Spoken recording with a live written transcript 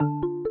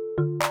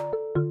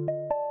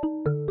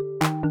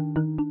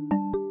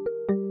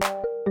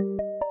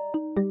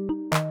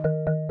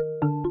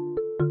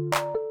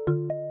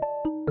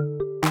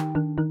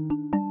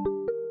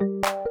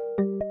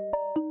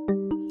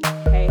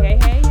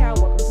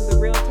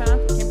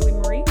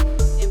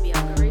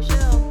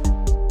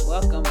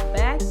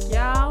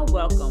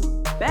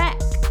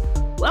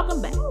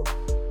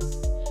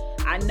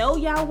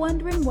y'all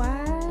wondering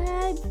why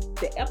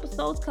the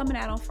episode's coming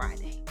out on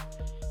Friday.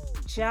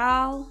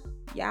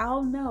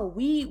 Y'all know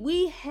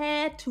we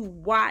had to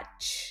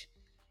watch.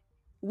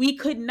 We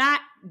could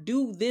not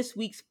do this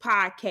week's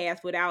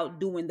podcast without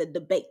doing the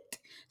debate.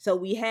 So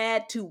we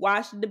had to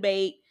watch the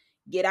debate,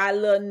 get our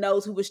little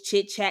notes who was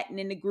chit-chatting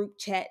in the group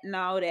chat and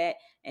all that.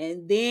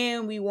 And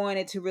then we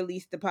wanted to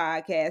release the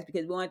podcast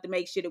because we wanted to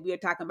make sure that we were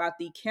talking about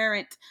the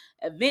current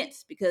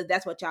events, because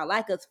that's what y'all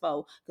like us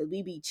for, because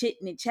we be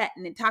chitting and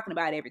chatting and talking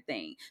about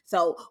everything.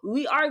 So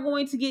we are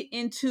going to get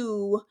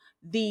into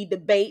the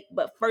debate,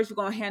 but first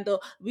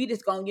we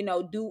just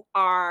gonna, do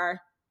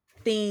our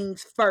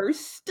things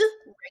first.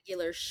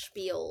 Regular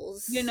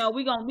spiels.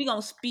 We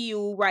gonna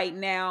spiel right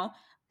now.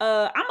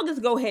 I'm gonna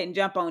just go ahead and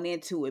jump on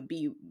into it.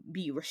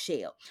 Be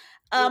Rochelle.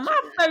 My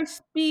first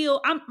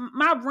spiel.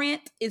 My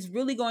rant is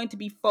really going to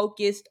be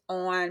focused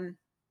on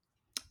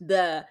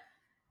the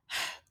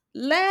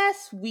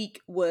last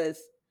week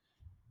was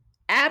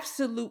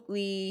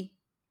absolutely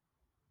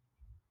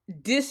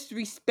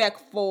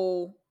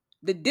disrespectful.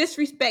 The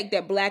disrespect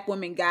that Black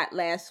women got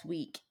last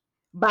week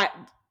by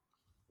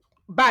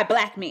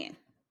Black men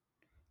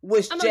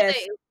was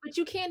but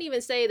you can't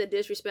even say the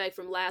disrespect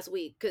from last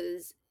week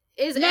because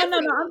no.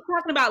 I'm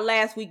talking about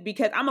last week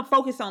because I'm gonna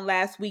focus on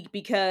last week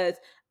because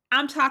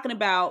I'm talking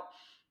about,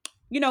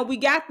 we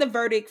got the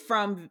verdict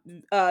from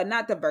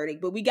not the verdict,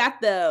 but we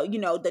got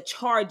the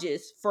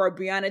charges for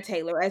Breonna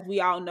Taylor. As we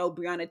all know,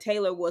 Breonna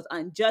Taylor was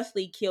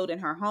unjustly killed in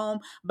her home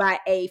by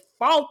a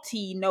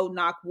faulty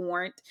no-knock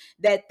warrant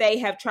that they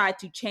have tried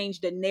to change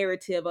the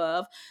narrative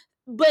of.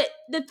 But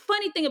the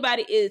funny thing about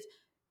it is,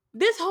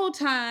 this whole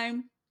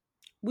time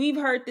we've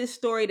heard this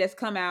story that's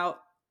come out.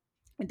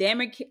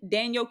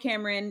 Daniel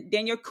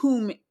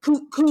Coon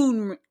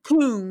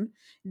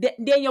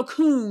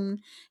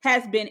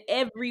has been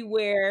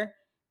everywhere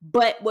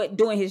but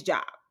doing his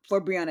job for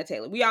Breonna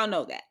Taylor. We all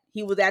know that.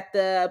 He was at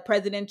the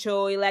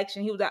presidential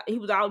election. He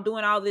was out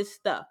doing all this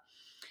stuff.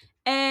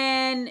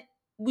 And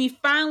we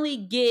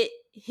finally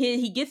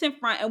he gets in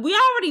front, and we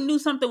already knew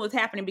something was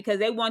happening because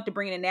they wanted to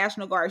bring in the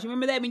National Guards. You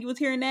remember that when you was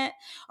hearing that?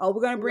 Oh,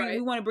 we want to bring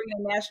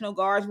in the National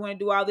Guards. We want to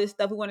do all this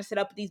stuff. We want to set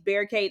up these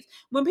barricades.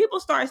 When people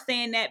start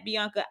saying that,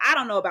 Bianca, I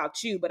don't know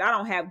about you, but I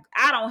don't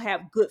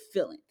have good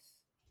feelings.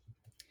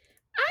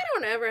 I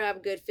don't ever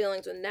have good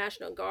feelings when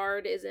National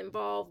Guard is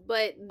involved,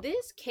 but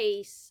this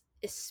case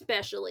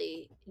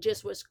especially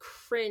just was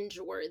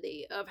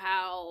cringeworthy of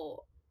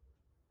how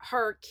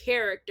her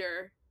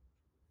character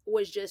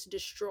was just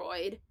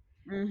destroyed.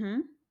 Mm-hmm.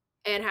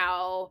 And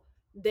how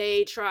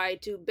they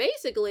tried to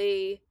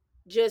basically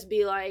just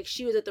be like,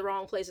 she was at the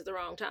wrong place at the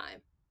wrong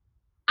time.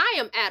 I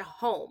am at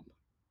home,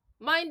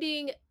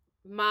 minding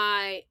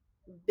my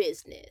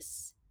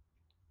business.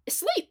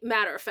 Sleep,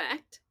 matter of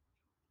fact.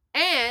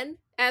 And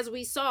as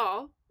we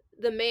saw,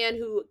 the man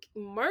who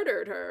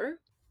murdered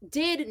her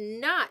did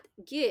not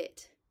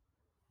get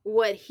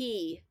what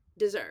he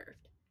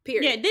deserved.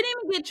 Period. Yeah, didn't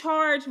even get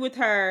charged with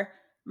her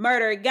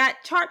murder.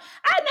 Got charged.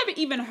 I never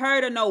even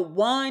heard of no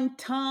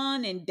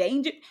wanton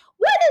endanger.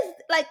 What is,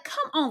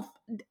 come on.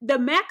 The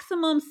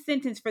maximum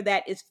sentence for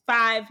that is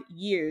 5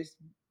 years,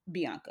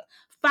 Bianca.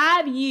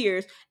 5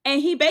 years.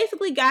 And he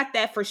basically got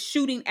that for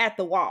shooting at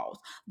the walls.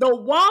 The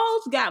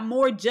walls got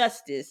more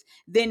justice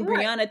than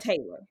Breonna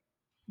Taylor.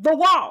 The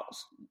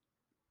walls.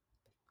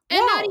 And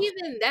not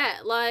even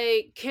that.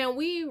 Can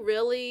we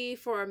really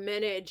for a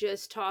minute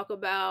just talk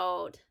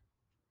about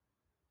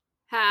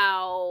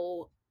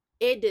how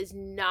it does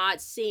not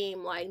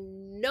seem like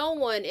no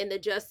one in the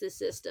justice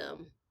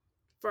system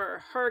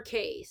for her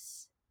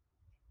case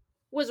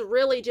was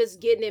really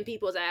just getting in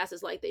people's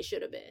asses like they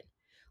should have been.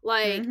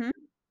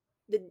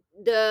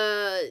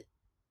 The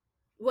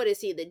what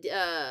is he?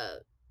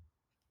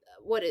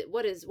 What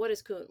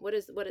is Coon? What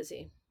is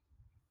he?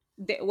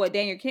 What,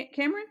 Daniel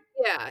Cameron?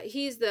 Yeah,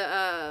 he's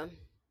the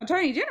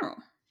Attorney General.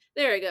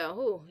 There you go.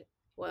 Ooh.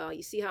 Well,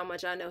 you see how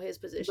much I know his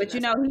position. But he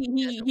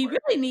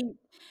really needs.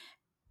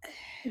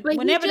 But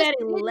whenever that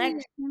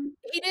election,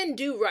 he didn't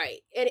do right,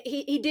 and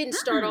he didn't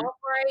start off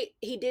right.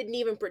 He didn't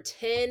even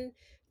pretend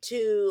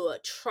to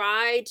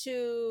try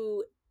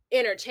to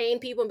entertain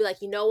people and be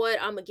like, you know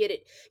what, I'm gonna get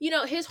it.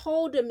 His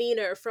whole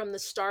demeanor from the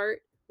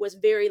start was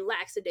very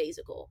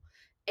lackadaisical,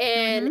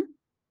 and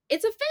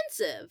it's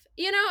offensive.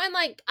 And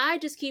I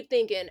just keep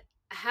thinking,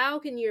 how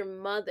can your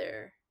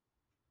mother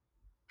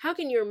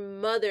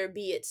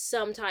be at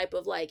some type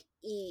of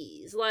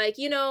ease? Yeah.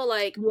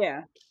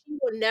 She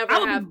will never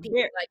have people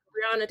like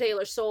Breonna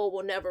Taylor's soul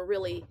will never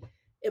really,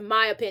 in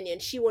my opinion,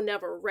 she will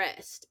never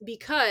rest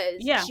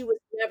because she was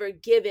never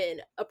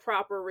given a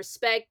proper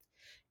respect,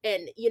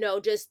 and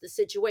just the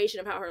situation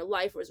of how her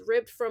life was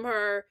ripped from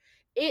her.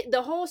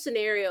 The whole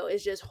scenario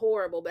is just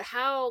horrible. But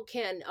how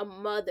can a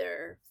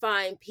mother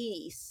find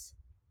peace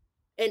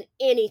in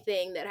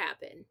anything that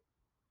happened?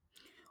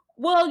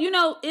 Well,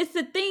 it's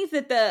the things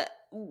that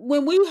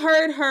when we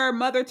heard her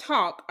mother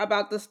talk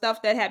about the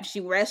stuff that happened, she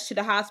rushed to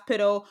the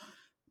hospital.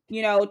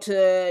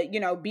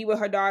 to be with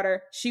her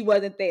daughter. She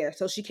wasn't there,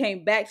 so she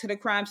came back to the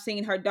crime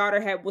scene. Her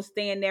daughter was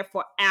staying there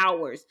for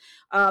hours.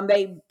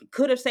 They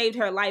could have saved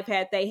her life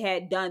had they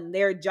had done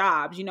their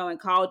jobs, and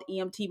called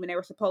EMT when they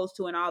were supposed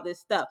to, and all this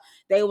stuff.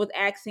 They was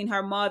asking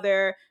her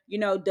mother,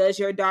 does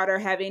your daughter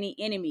have any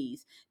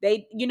enemies?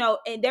 And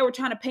they were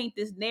trying to paint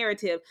this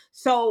narrative.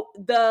 So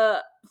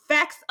the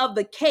facts of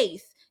the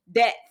case,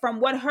 that from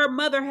what her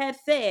mother had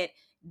said,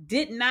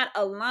 did not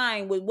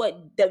align with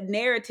what the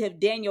narrative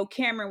Daniel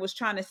Cameron was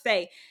trying to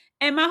say.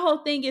 And my whole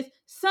thing is,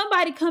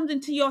 somebody comes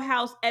into your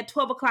house at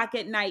 12 o'clock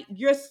at night,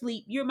 you're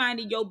asleep, you're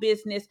minding your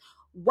business.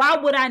 Why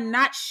would I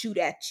not shoot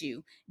at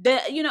you?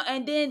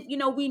 And then,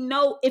 we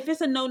know if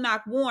it's a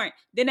no-knock warrant,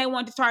 then they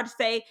want to start to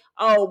say,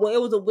 oh, well,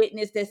 it was a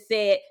witness that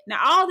said. Now,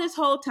 all this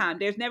whole time,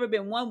 there's never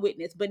been one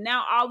witness, but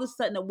now all of a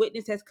sudden a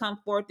witness has come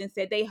forth and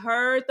said they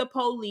heard the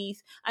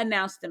police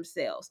announce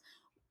themselves.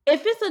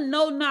 If it's a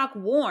no-knock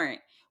warrant,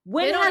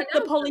 when has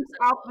the police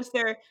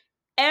officer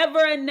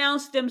ever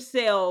announced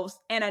themselves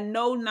in a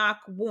no-knock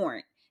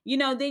warrant?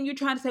 Then you're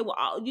trying to say,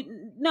 well,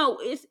 no,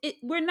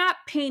 we're not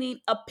painting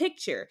a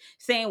picture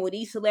saying, well,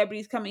 these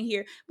celebrities coming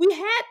here.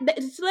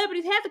 The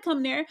celebrities had to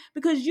come there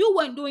because you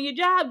weren't doing your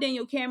job,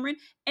 Daniel Cameron.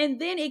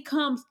 And then it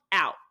comes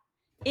out.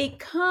 It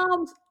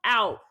comes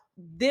out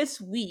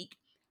this week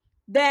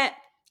that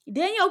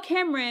Daniel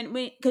Cameron,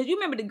 because you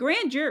remember the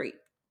grand jury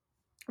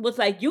was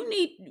like,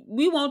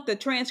 we want the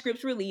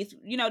transcripts released.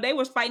 They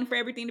was fighting for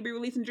everything to be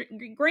released. And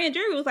grand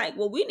jury was like,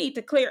 well, we need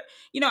to clear.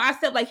 I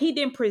said, like, he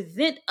didn't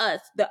present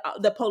us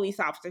the police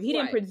officer. He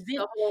didn't present. He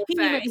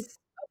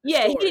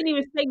didn't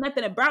even say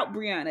nothing about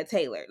Breonna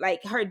Taylor,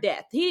 like her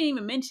death. He didn't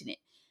even mention it.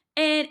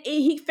 And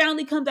he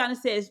finally comes out and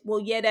says,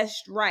 well, yeah,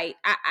 that's right.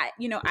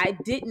 I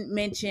didn't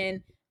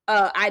mention.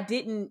 I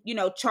didn't,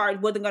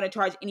 wasn't going to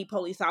charge any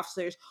police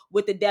officers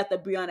with the death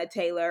of Breonna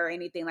Taylor or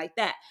anything like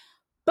that.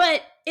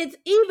 But it's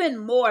even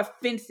more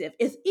offensive.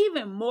 It's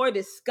even more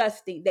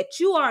disgusting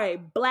that you are a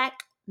Black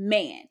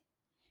man.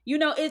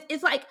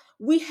 It's like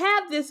we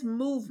have this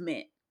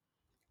movement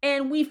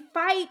and we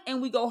fight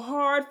and we go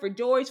hard for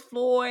George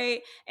Floyd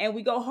and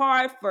we go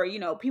hard for,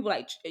 people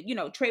like,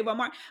 Trayvon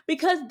Martin,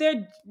 because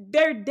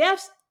their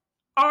deaths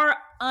are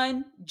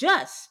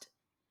unjust.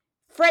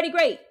 Freddie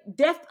Gray,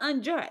 death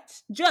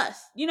unjust. But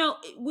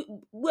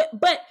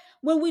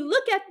when we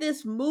look at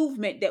this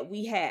movement that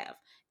we have,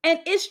 and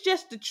it's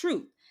just the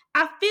truth,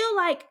 I feel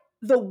like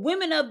the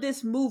women of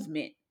this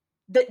movement,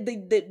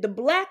 the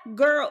Black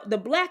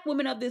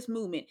women of this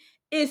movement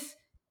is,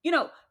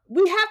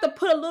 we have to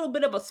put a little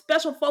bit of a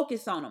special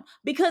focus on them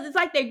because it's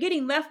like they're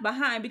getting left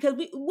behind because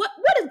we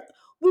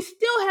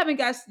still haven't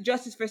got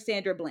justice for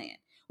Sandra Bland.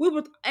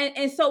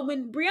 And so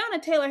when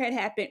Breonna Taylor had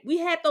happened, we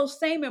had those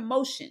same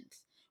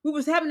emotions. We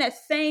was having that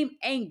same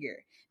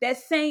anger, that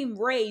same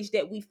rage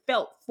that we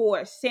felt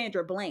for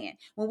Sandra Bland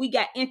when we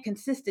got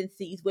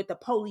inconsistencies with the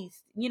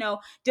police,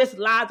 just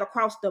lies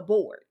across the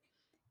board.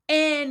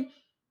 And,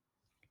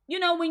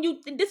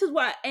 this is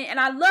why, and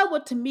I love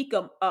what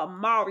Tamika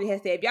Mowry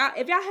has said.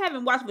 If y'all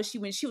haven't watched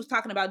when she was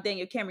talking about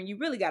Daniel Cameron, you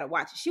really got to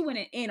watch it. She went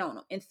in on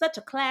him in such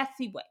a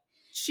classy way.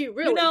 She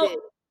really did.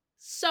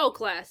 So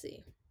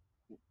classy.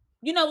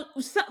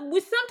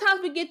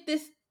 Sometimes we get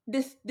this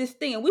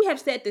thing, and we have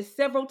said this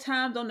several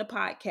times on the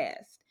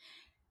podcast.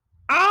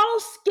 All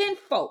skin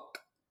folk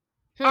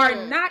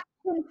are not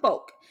kin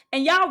folk.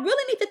 And y'all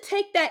really need to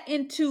take that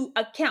into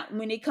account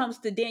when it comes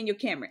to Daniel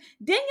Cameron.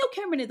 Daniel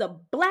Cameron is a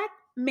Black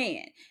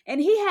man, and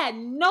he had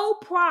no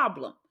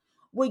problem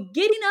with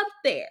getting up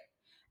there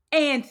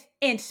and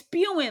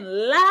spewing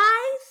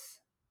lies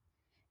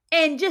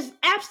and just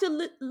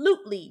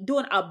absolutely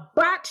doing a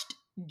botched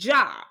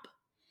job.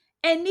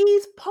 And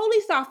these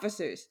police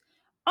officers,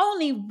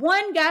 only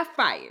one got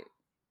fired.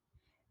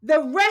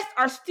 The rest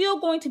are still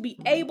going to be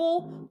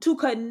able to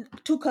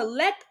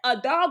collect a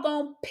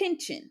doggone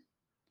pension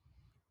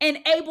and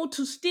able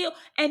to still.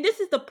 And this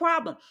is the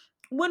problem.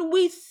 When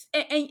we,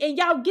 and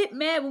y'all get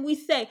mad when we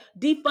say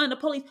defund the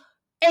police,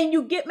 and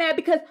you get mad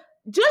because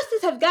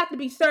justice has got to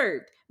be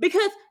served.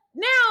 Because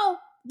now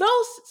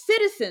those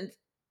citizens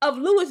of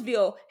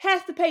Louisville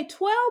has to pay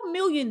 $12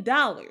 million.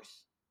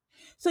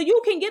 So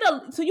you can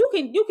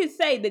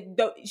say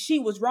that she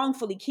was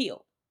wrongfully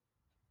killed,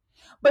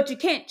 but you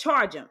can't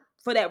charge them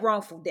for that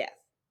wrongful death.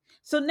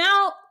 So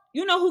now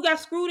you know who got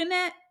screwed in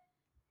that?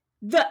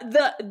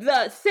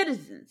 The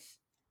citizens,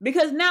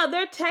 because now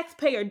their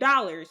taxpayer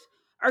dollars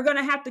are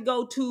gonna have to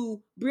go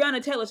to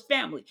Breonna Taylor's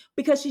family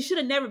because she should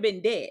have never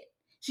been dead.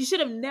 She should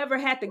have never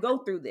had to go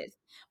through this.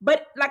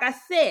 But like I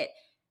said,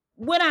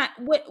 when I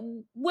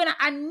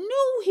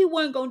knew he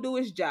wasn't gonna do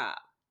his job.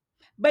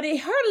 But it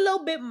hurt a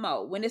little bit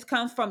more when this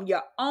comes from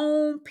your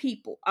own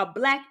people, a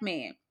Black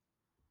man.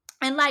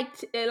 And like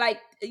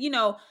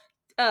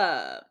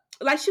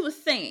she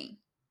was saying,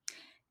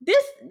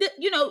 this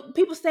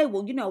people say,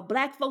 well,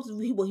 Black folks,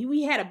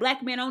 we had a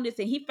Black man on this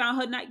and he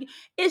found her not.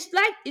 It's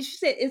like she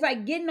said, it's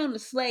like getting on the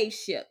slave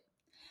ship.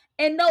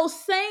 And those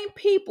same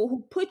people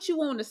who put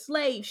you on the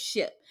slave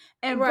ship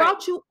and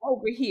brought you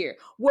over here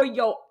were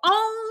your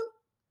own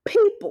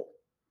people.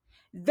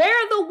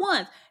 They're the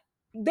ones.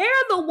 They're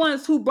the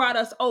ones who brought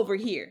us over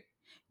here.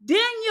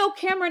 Daniel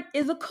Cameron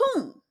is a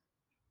coon.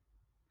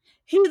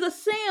 He's a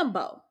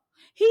Sambo.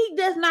 He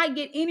does not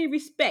get any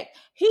respect.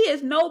 He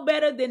is no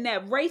better than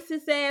that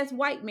racist ass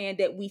white man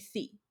that we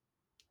see.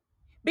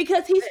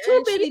 Because he's too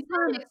And she busy said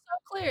trying it to.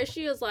 so clear.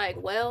 She was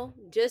like, well,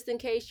 just in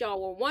case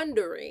y'all were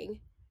wondering,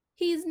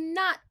 he's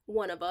not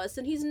one of us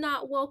and he's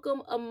not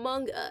welcome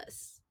among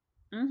us.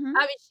 Mm-hmm.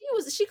 I mean,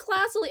 she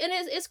classily, and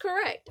it's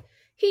correct.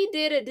 He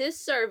did a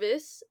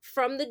disservice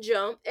from the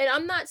jump, and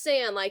I'm not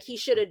saying like he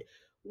should have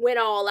went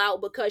all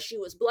out because she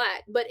was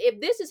black, but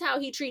if this is how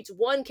he treats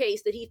one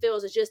case that he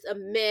feels is just a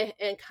meh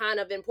and kind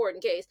of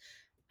important case,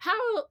 how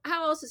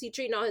else is he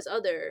treating all his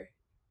other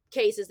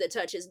cases that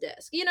touch his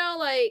desk? You know,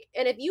 like,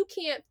 and if you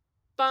can't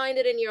find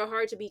it in your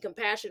heart to be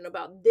compassionate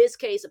about this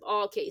case of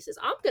all cases,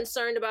 I'm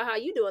concerned about how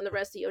you doing the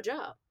rest of your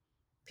job.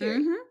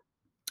 Period. Mm-hmm.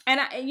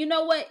 And you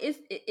know what?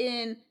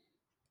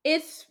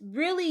 It's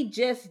really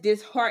just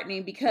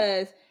disheartening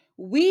because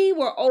we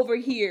were over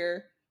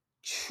here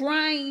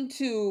trying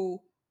to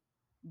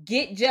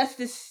get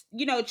justice,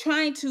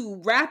 trying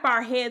to wrap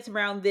our heads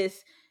around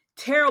this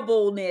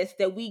terribleness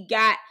that we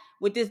got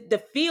with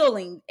the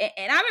feeling.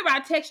 And I remember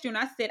I texted you and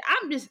I said,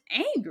 I'm just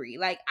angry.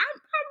 Like,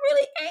 I'm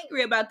really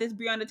angry about this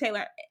Breonna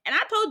Taylor. And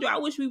I told you, I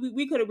wish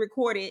we could have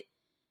recorded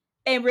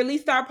and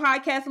released our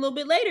podcast a little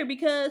bit later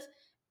because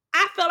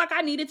I felt like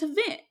I needed to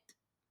vent,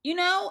 And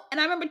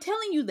I remember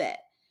telling you that.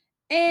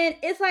 And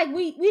it's like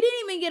we didn't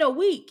even get a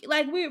week.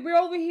 Like we're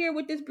over here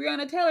with this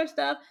Breonna Taylor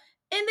stuff.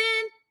 And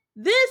then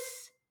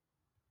this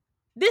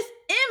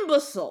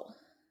imbecile,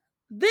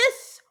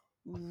 this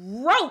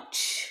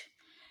roach,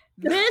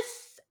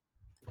 this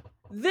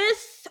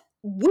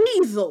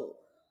weasel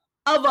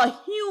of a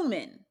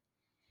human,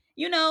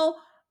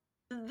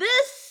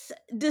 this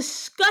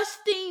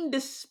disgusting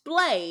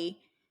display,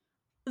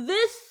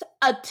 this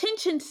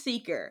attention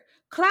seeker,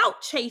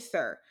 clout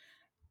chaser,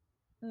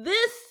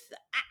 this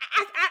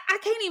I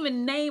can't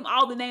even name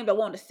all the names I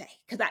want to say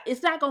because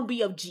it's not gonna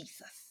be of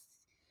Jesus.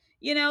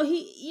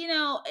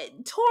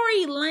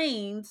 Tory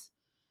Lanez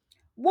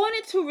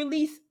wanted to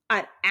release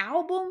an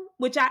album,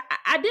 which I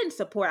didn't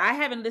support. I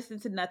haven't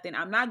listened to nothing.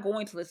 I'm not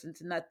going to listen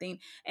to nothing.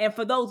 And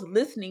for those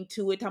listening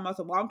to it, talking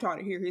about, well, I'm trying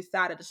to hear his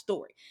side of the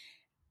story.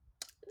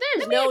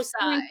 There's no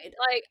side.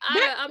 Like,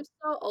 I'm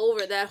so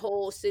over that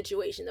whole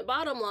situation. The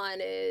bottom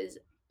line is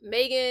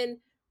Megan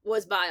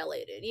was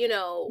violated,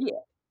 Yeah.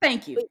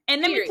 Thank you.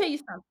 And let me tell you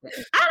something.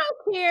 I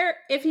don't care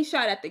if he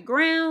shot at the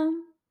ground.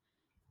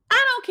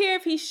 I don't care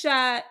if he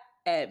shot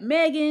at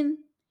Megan.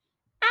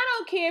 I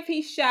don't care if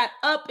he shot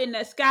up in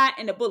the sky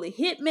and the bullet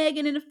hit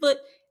Megan in the foot.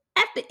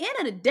 At the end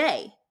of the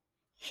day,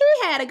 he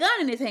had a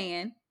gun in his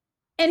hand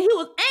and he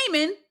was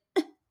aiming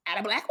at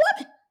a black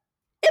woman.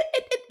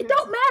 It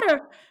don't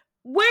matter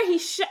where he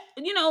shot.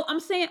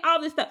 I'm saying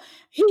all this stuff.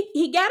 He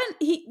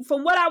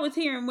from what I was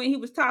hearing when he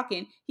was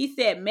talking, he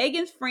said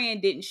Megan's friend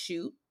didn't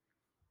shoot.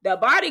 The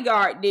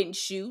bodyguard didn't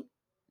shoot.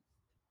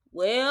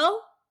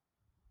 Well,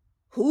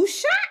 who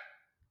shot?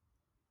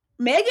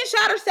 Megan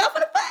shot herself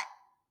in the foot.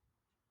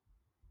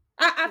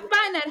 I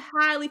find that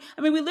highly.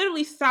 I mean, we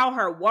literally saw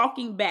her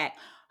walking back.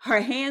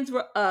 Her hands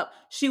were up.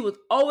 She was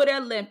over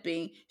there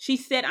limping. She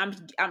said, I'm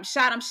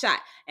shot, I'm shot.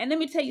 And let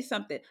me tell you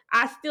something.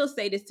 I still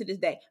say this to this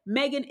day.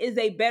 Megan is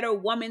a better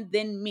woman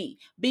than me.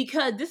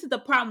 Because this is the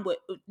problem with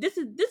this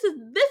is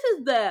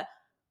the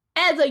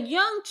as a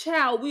young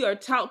child, we are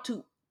taught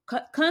to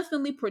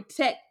constantly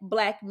protect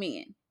black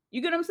men.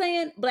 You get what I'm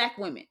saying? Black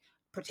women.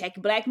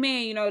 Protect black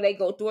men, they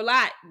go through a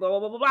lot. Blah,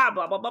 blah, blah, blah,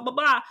 blah, blah, blah, blah,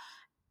 blah.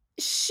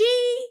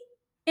 She,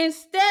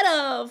 instead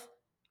of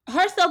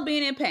herself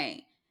being in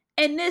pain,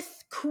 and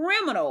this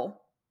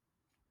criminal,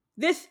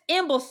 this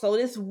imbecile,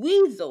 this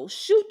weasel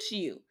shoots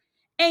you,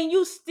 and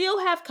you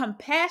still have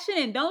compassion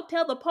and don't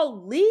tell the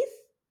police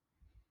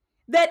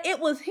that it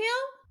was him.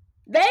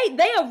 They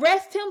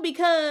arrest him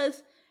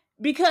because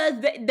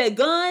the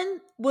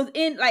gun was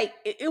in, like,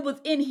 it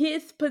was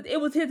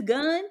his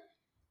gun,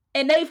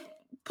 and they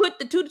put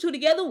the two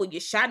together. Well, you're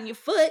shot in your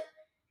foot,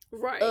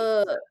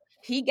 right?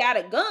 He got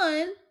a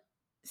gun.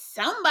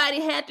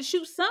 Somebody had to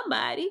shoot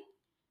somebody.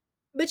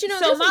 But this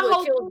is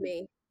what kills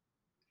me.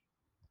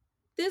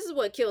 This is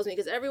what kills me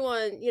because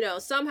everyone,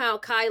 somehow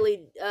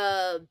Kylie,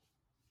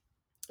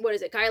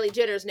 Kylie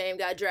Jenner's name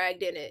got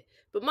dragged in it.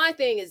 But my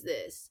thing is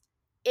this: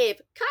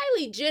 if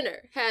Kylie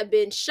Jenner had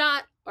been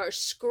shot or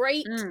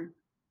scraped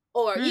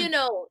or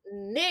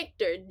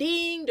nicked or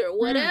dinged or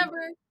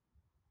whatever,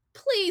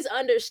 please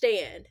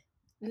understand.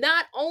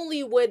 Not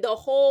only would the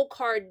whole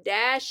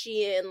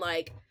Kardashian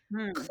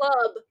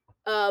club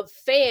of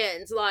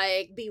fans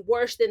be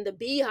worse than the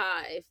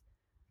Beehive,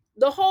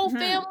 the whole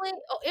family,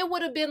 it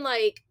would have been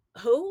like,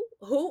 who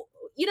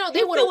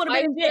they would have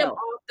wiped him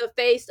off the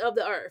face of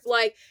the earth.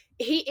 Like,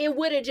 it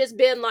would have just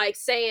been like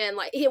saying,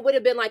 like, it would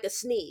have been like a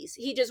sneeze.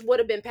 He just would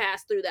have been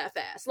passed through that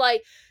fast.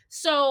 Like,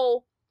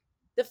 so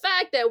the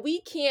fact that we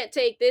can't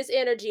take this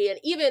energy and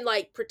even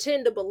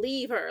pretend to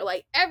believe her,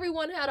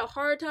 everyone had a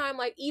hard time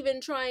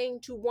even trying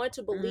to want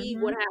to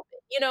believe what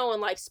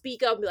happened, and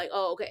speak up and be like,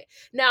 oh, okay.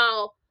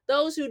 Now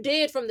those who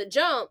did from the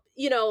jump,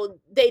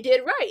 they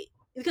did right.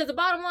 Because the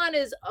bottom line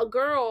is a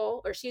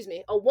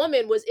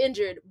woman was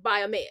injured by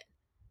a man.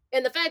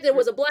 And the fact that it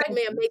was a black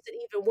man makes it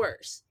even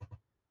worse.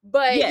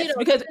 But, Yes,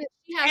 because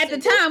she has at to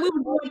the go time we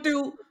through were all going these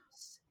through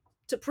hoops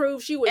to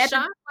prove she was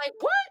shot. Like,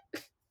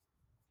 what?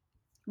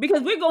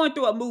 because we're going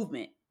through a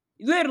movement.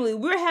 Literally,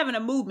 we're having a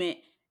movement,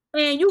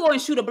 and you go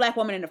and shoot a black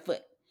woman in the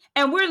foot.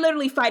 And we're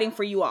literally fighting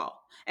for you all.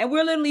 And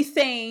we're literally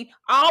saying,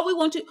 all we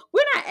want to,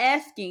 we're not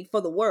asking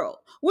for the world.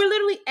 We're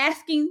literally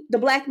asking the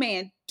black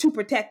man to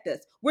protect us.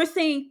 We're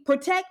saying,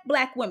 protect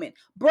black women.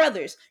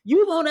 Brothers,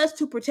 you want us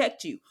to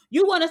protect you.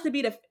 You want us to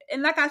be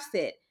and like I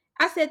said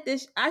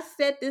this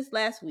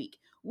last week.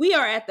 We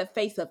are at the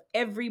face of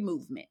every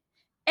movement.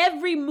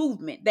 Every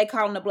movement they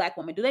call on the black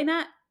woman. Do they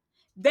not?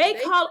 They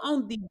call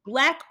on the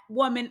black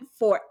woman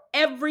for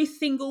every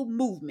single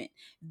movement.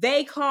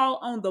 They call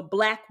on the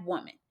black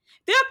woman.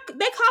 They call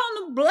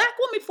on the black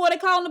woman before they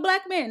call on the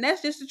black man.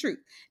 That's just the truth.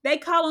 They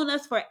call on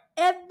us for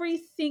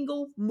every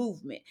single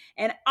movement.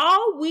 And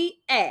all we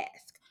ask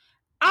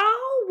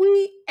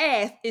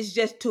is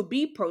just to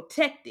be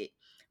protected.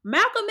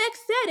 Malcolm X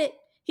said it.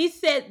 He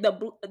said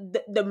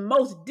the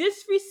most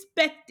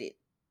disrespected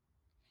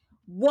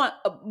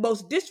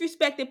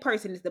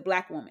person is the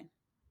black woman.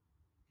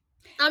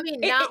 I mean,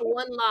 not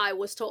one lie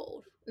was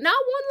told. Not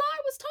one lie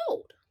was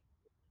told.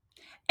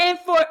 And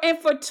for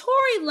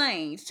Tory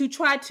Lanez to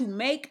try to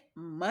make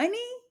money,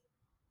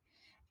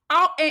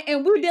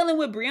 and we're dealing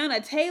with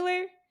Breonna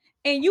Taylor,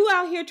 and you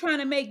out here trying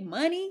to make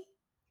money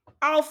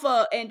off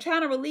of and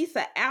trying to release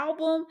an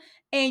album,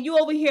 and you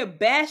over here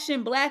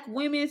bashing black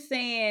women,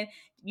 saying,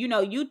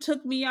 you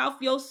took me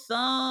off your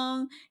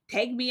song,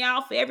 take me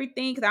off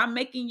everything because I'm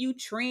making you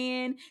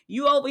trend.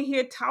 You over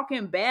here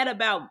talking bad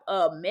about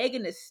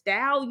Megan Thee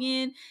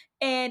Stallion,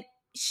 and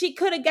she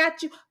could have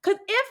got you. Because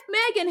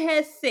if Megan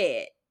had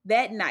said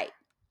that night,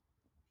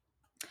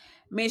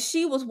 man,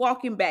 she was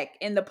walking back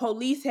and the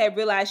police had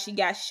realized she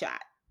got shot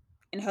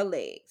in her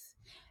legs,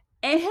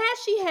 and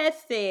she had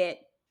said,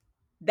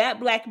 that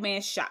black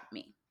man shot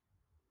me,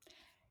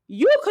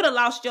 you could have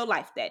lost your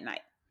life that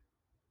night.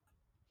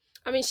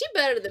 I mean, she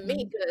better than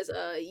me, because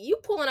you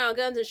pulling out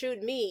guns and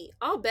shooting me,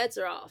 all bets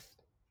are off.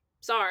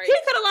 Sorry. He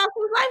could have lost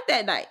his life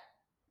that night.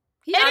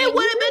 It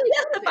would have been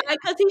justified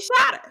because he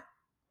shot her.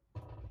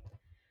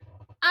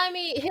 I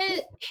mean,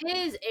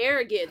 his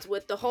arrogance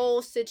with the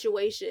whole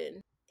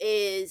situation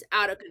is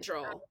out of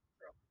control.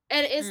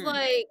 And it's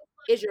like,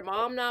 is your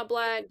mom not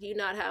black? Do you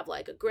not have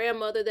like a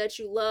grandmother that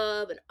you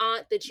love, an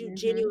aunt that you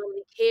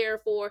genuinely care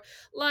for?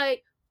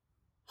 Like,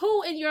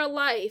 who in your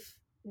life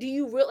do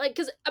you really like?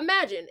 Because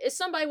imagine if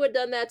somebody would have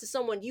done that to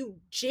someone you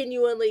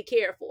genuinely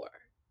care for,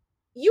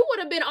 you would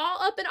have been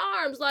all up in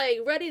arms, like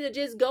ready to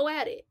just go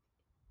at it.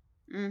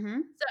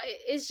 So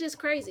it's just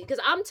crazy. Because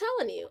I'm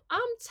telling you,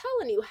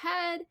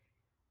 had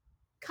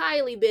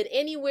Kylie been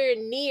anywhere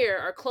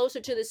near or closer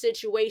to the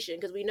situation,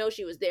 because we know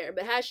she was there,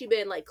 but had she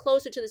been like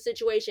closer to the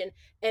situation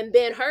and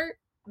been hurt,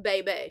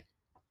 baby,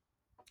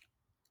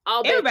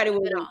 everybody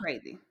would have been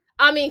crazy.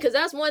 I mean, because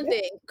that's one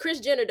thing. Kris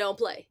Jenner don't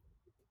play.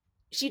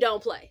 She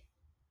don't play.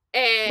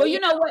 And well, you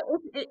know what?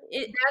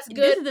 That's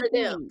good for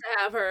them to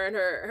have her and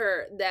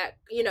her that,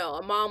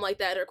 a mom like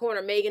that in her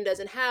corner. Megan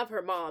doesn't have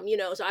her mom,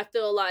 so I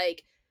feel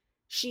like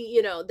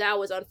she, that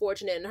was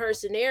unfortunate in her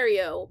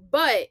scenario.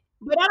 But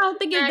I don't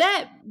think it's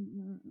that,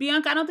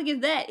 Bianca. I don't think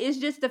it's that. It's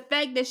just the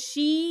fact that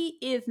she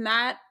is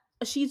not.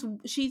 She's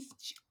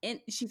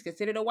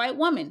considered a white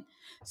woman,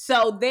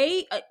 so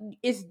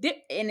it's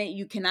and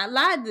you cannot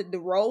lie. The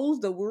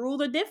rules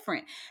are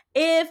different.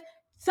 If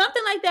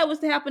something like that was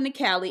to happen to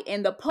Callie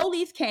and the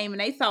police came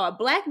and they saw a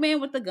black man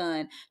with a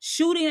gun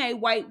shooting a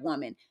white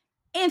woman,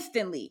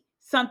 instantly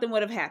something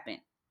would have happened.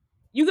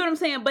 You get what I'm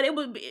saying? But it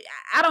would be,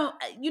 I don't,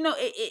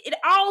 it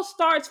all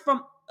starts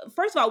from,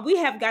 first of all,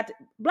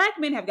 black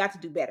men have got to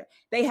do better.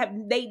 They have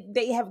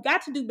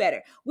got to do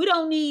better. We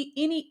don't need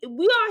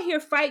we are here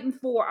fighting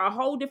for a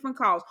whole different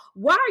cause.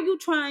 Why are you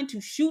trying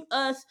to shoot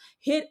us,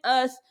 hit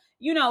us,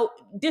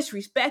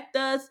 disrespect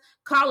us,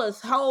 call us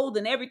hoes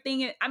and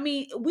everything? I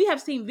mean, we have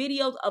seen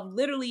videos of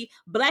literally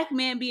black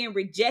men being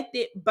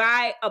rejected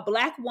by a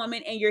black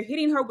woman, and you're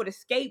hitting her with a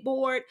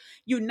skateboard,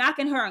 you're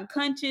knocking her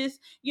unconscious,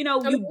 you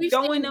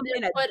throwing them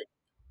in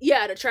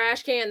the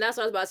trash can. That's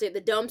what I was about to say. The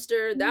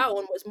dumpster, that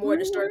one was more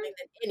disturbing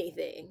than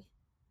anything.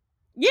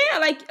 Yeah,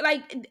 like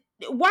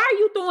why are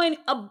you throwing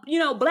a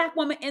black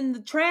woman in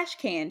the trash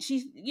can?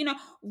 She's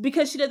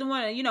because she doesn't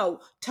want to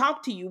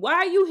talk to you. Why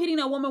are you hitting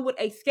a woman with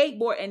a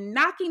skateboard and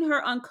knocking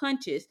her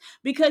unconscious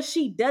because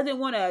she doesn't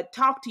want to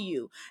talk to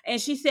you? And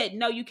she said,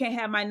 no, you can't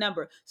have my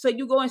number. So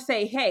you go and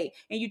say, hey,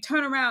 and you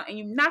turn around and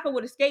you knock her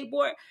with a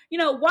skateboard.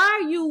 Why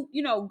are you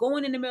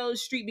going in the middle of the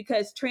street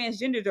because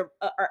transgenders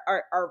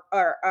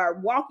are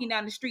walking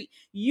down the street?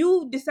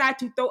 You decide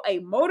to throw a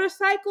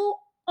motorcycle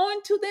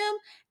onto them,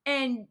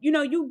 and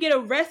you get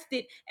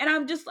arrested, and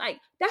I'm just like,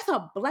 that's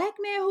a black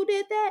man who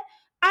did that.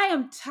 I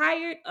am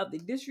tired of the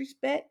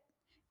disrespect.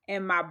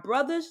 And my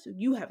brothers,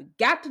 you have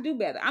got to do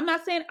better. I'm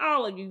not saying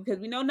all of you, because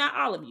we know not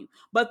all of you,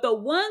 but the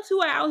ones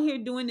who are out here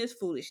doing this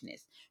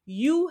foolishness,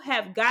 you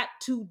have got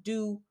to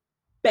do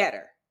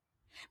better.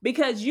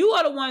 Because you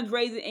are the ones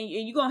raising, and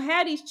you're going to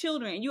have these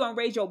children, and you're going to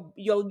raise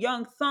your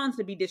young sons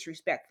to be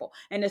disrespectful.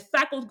 And the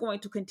cycle's going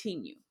to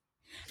continue.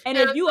 And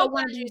And if I'm you so are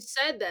one of glad you these,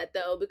 said that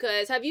though,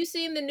 because have you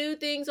seen the new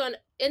things on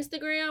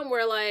Instagram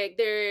where like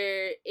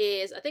there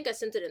is, I think I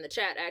sent it in the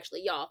chat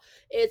actually, y'all.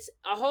 It's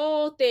a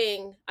whole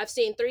thing. I've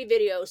seen 3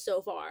 videos so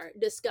far.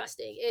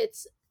 Disgusting.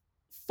 It's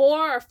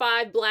 4 or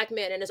 5 black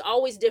men, and it's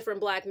always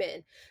different black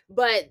men.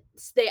 But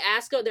they're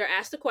asked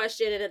a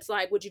question, and it's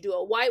like, would you do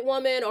a white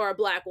woman or a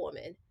black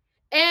woman?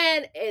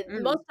 And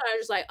most of the time,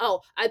 it's like,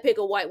 oh, I pick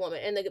a white woman,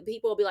 and the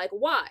people will be like,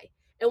 why?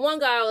 And one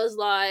guy was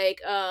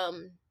like,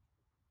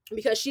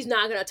 because she's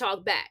not gonna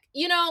talk back.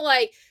 You know,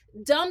 like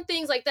dumb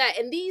things like that.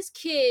 And these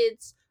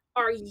kids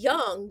are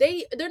young.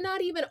 They're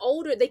not even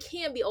older. They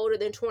can't be older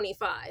than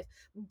 25.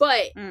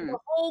 But the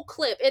whole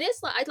clip, and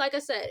it's like I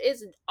said,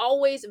 it's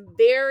always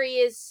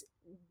various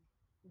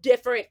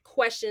different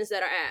questions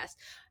that are asked.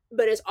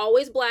 But it's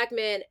always black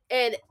men,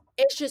 and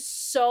it's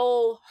just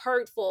so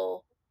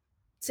hurtful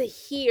to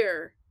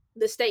hear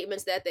the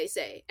statements that they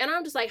say. And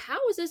I'm just like,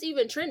 how is this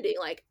even trending?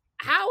 Like,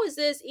 how is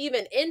this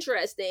even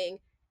interesting?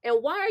 And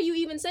why are you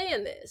even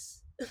saying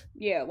this?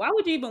 yeah, why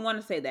would you even want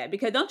to say that?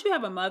 Because don't you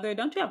have a mother?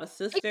 Don't you have a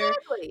sister?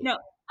 Exactly. No,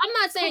 I'm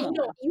not come saying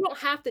on. you don't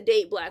have to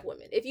date black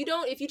women. If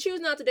you choose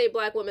not to date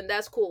black women,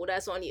 that's cool.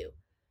 That's on you.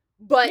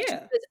 But to Yeah.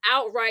 just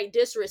outright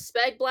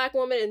disrespect black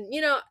women,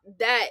 and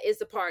that is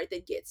the part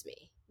that gets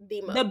me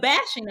the The most.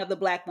 bashing of the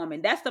black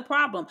woman. That's the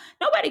problem.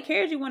 Nobody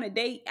cares you want to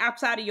date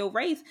outside of your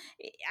race.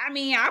 I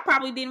mean, I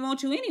probably didn't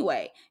want you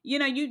anyway.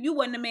 You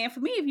wasn't a man for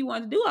me if you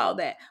wanted to do all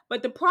that.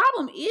 But the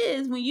problem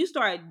is when you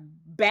start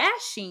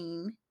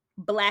bashing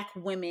black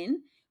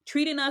women,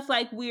 treating us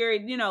like we're,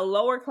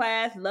 lower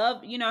class,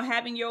 love,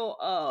 having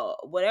your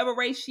whatever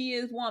race she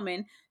is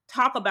woman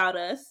talk about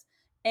us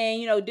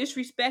and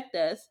disrespect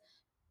us.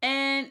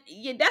 And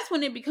yeah, that's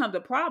when it becomes a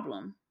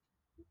problem.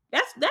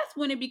 That's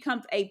when it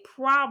becomes a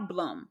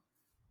problem.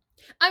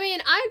 I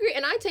mean, I agree,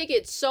 and I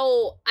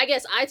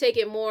guess I take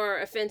it more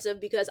offensive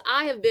because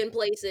I have been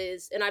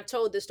places, and I've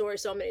told this story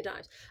so many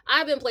times.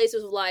 I've been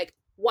places with like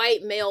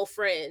white male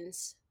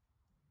friends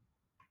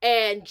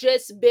and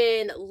just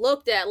been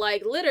looked at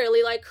like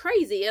literally like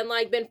crazy and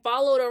like been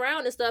followed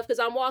around and stuff because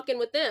I'm walking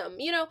with them.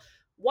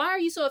 Why are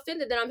you so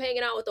offended that I'm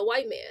hanging out with a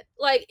white man?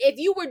 Like, if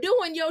you were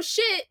doing your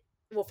shit,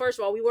 well, first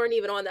of all, we weren't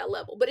even on that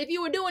level, but if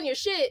you were doing your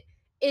shit,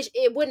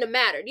 it wouldn't have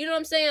mattered. You know what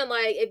I'm saying?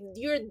 Like, if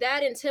you're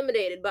that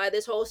intimidated by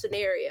this whole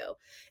scenario,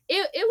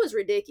 it was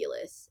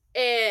ridiculous.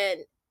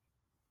 And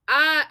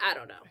I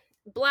don't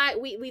know.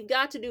 We've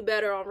got to do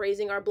better on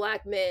raising our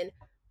black men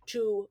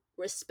to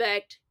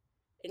respect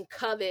and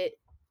covet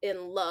and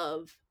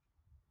love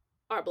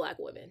our black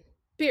women.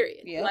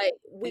 Period. Yeah. Like,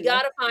 we And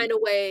that's got to find a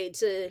way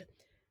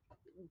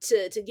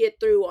to get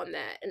through on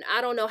that. And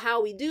I don't know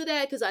how we do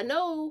that because I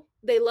know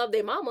they love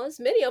their mamas.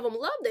 Many of them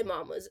love their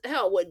mamas.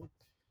 Hell,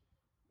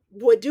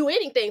 would do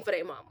anything for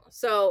their mama.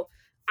 So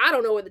I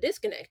don't know where the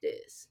disconnect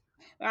is.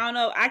 I don't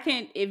know. I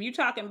can't. If you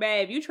talking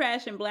bad, if you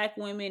trashing black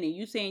women and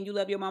you saying you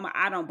love your mama,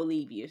 I don't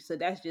believe you. So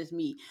that's just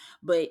me.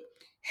 But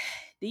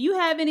do you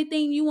have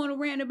anything you want to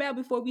rant about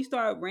before we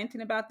start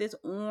ranting about this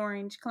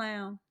orange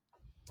clown?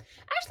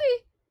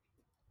 Actually,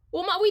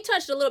 well, we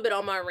touched a little bit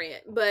on my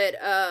rant, but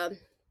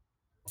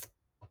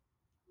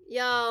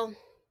y'all,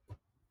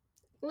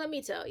 let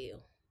me tell you.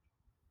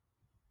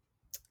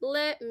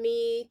 Let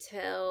me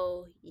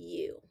tell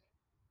you.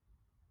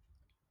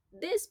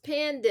 This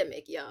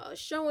pandemic, y'all, is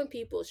showing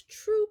people's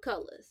true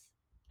colors.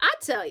 I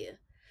tell you,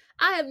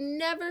 I have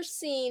never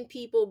seen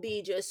people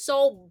be just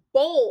so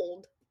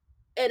bold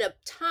in a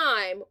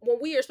time when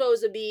we are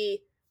supposed to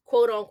be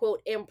quote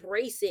unquote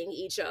embracing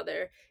each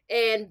other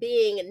and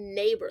being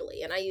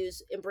neighborly. And I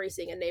use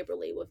embracing and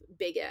neighborly with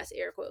big ass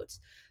air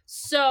quotes.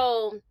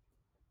 So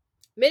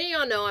many of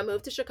y'all know I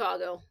moved to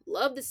Chicago,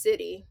 love the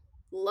city,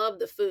 love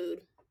the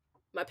food.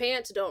 My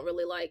pants don't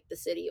really like the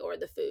city or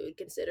the food,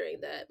 considering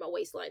that my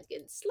waistline's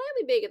getting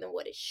slightly bigger than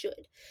what it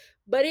should.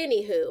 But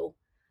anywho,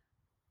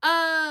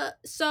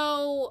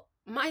 so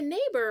my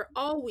neighbor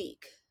all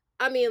week,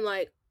 I mean,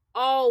 like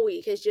all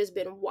week, has just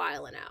been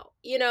wiling out,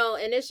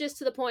 and it's just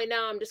to the point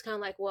now I'm just kind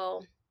of like,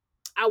 well,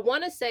 I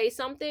want to say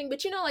something,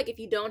 but like if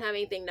you don't have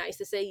anything nice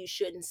to say, you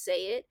shouldn't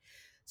say it.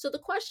 So the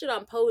question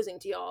I'm posing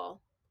to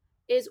y'all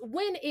is,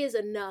 when is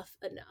enough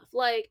enough?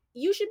 Like,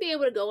 you should be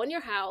able to go in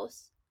your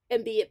house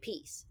and be at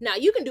peace. Now,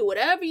 you can do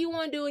whatever you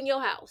want to do in your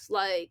house,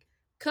 like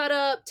cut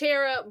up,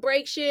 tear up,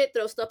 break shit,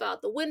 throw stuff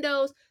out the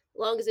windows, as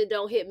long as it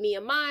don't hit me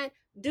and mine.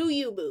 Do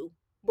you, boo?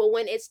 But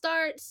when it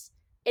starts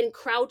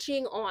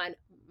encroaching on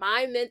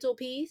my mental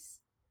peace,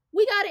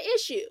 we got an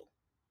issue.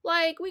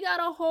 Like, we got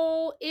a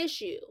whole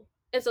issue.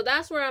 And so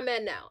that's where I'm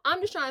at now.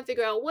 I'm just trying to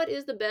figure out what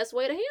is the best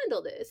way to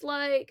handle this.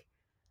 Like,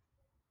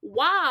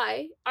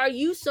 why are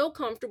you so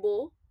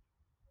comfortable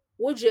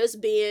with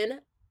just being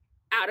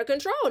out of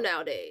control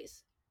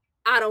nowadays?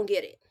 I don't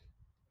get it.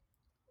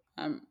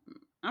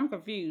 I'm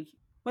confused.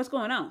 What's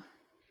going on?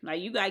 Like,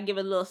 you gotta give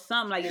a little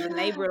something. Like, is a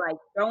neighbor like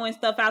throwing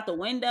stuff out the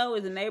window?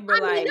 Is a neighbor I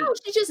mean, no, like,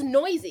 she's just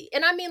noisy.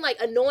 And I mean like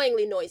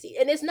annoyingly noisy.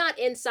 And it's not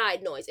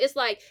inside noise. It's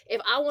like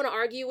if I want to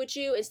argue with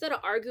you, instead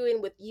of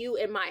arguing with you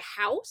in my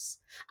house,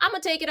 I'm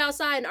gonna take it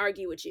outside and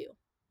argue with you.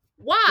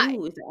 Why?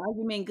 ooh, is the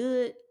argument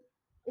good?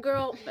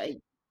 Girl, Like,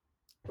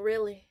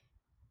 really?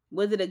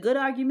 was it a good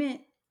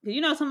argument? Because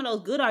you know some of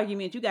those good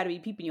arguments, you got to be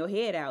peeping your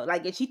head out.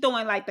 Like, is she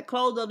throwing like the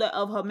clothes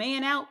of her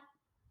man out?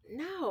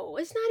 No,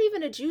 it's not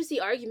even a juicy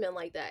argument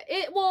like that.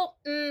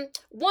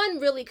 One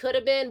really could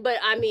have been, but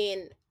I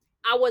mean,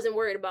 I wasn't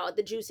worried about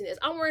the juiciness.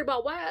 I'm worried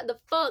about why the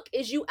fuck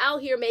is you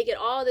out here making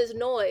all this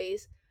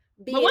noise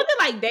But being was it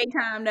like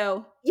daytime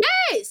though?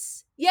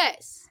 Yes.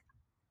 Yes.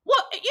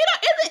 Well, you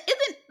know,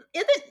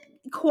 isn't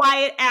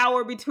quiet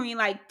hour between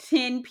like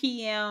 10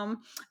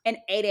 p.m. and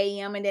 8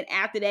 a.m. and then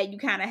after that you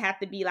kind of have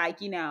to be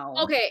like, you know.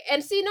 Okay,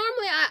 and see,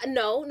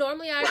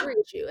 normally I agree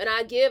with you, and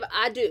I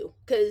do,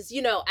 because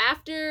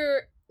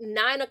after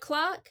 9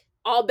 o'clock,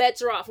 all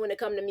bets are off when it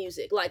comes to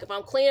music. Like if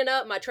I'm cleaning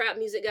up, my trap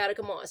music got to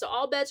come on, so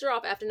all bets are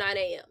off after 9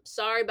 a.m.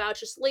 Sorry about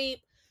your sleep,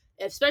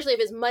 especially if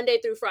it's Monday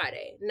through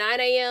Friday. 9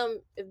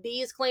 a.m. If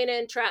B is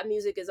cleaning, trap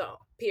music is on.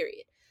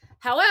 Period.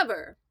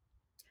 However,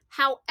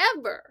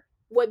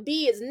 what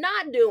B is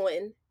not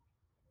doing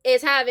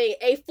is having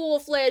a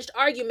full-fledged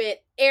argument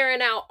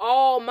airing out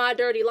all my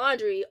dirty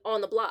laundry on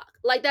the block.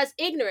 Like, that's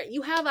ignorant.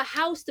 You have a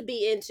house to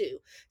be into.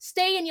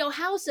 Stay in your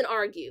house and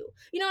argue.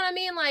 You know what I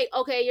mean? Like,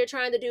 okay, you're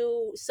trying to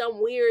do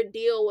some weird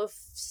deal with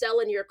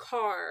selling your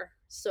car,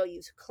 so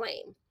you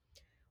claim.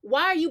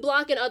 Why are you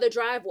blocking other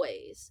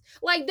driveways?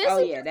 Like, this Oh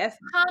is yeah, that's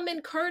common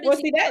well.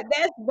 courtesy. See,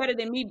 that's better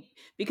than me,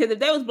 because if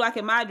they was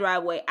blocking my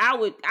driveway, I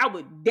would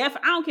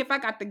definitely. I don't care if I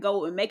got to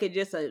go and make it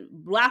just a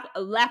lap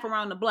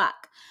around the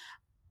block.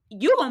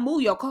 You gonna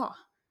move your car?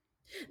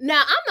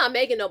 Now, I'm not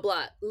making no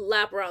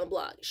lap around the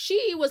block.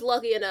 She was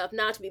lucky enough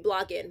not to be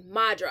blocking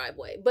my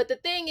driveway. But the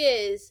thing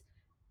is,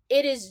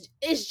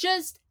 it's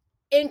just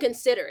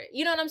inconsiderate.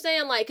 You know what I'm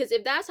saying? Like, because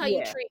if that's how you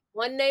Yeah. treat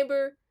one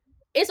neighbor,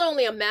 it's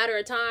only a matter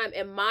of time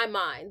in my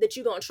mind that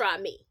you're gonna try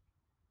me.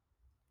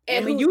 And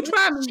And when who's you with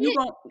try the me, you shit?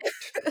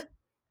 gonna.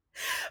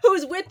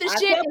 Who's with the I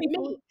shit tell is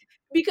people. me.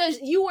 Because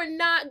you are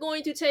not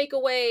going to take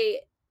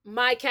away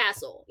my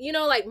castle.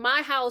 Like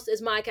my house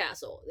is my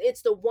castle.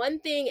 It's the one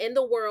thing in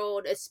the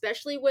world,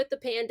 especially with the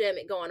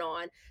pandemic going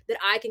on, that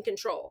I can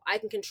control. I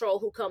can control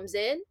who comes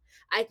in.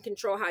 I can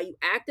control how you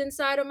act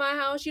inside of my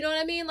house. You know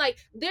what I mean? Like,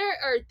 there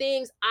are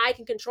things I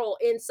can control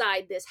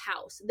inside this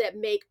house that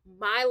make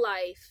my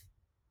life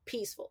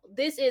peaceful.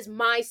 This is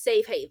my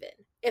safe haven.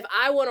 If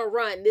I want to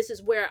run, this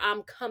is where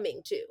I'm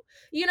coming to.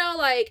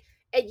 Like,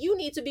 and you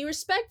need to be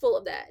respectful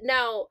of that.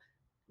 Now,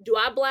 do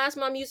I blast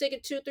my music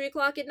at 2, 3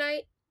 o'clock at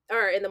night?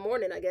 Or in the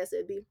morning, I guess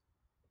it'd be.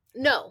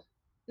 No.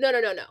 No,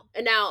 no, no, no.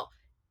 And now,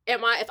 if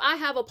I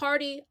have a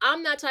party,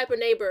 I'm that type of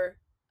neighbor,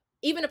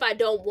 even if I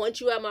don't want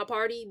you at my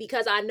party,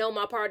 because I know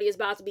my party is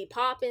about to be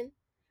popping,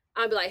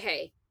 I'll be like,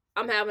 hey,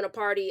 I'm having a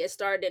party. It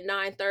started at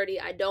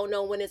 9:30. I don't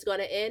know when it's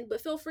gonna end,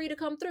 but feel free to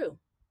come through.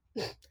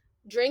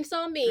 Drinks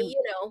on me,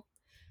 we'll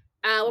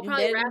You probably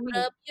better wrap than it me.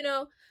 up,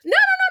 No, no,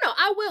 no, no.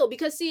 I will,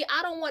 because see,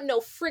 I don't want no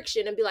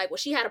friction and be like, well,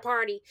 she had a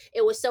party.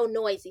 It was so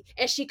noisy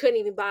and she couldn't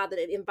even bother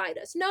to invite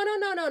us. No, no,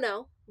 no, no,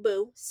 no.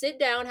 Boo. Sit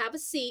down, have a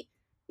seat,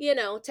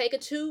 take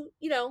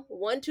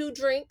 1, 2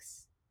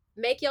 drinks,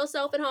 make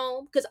yourself at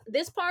home. Because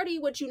this party,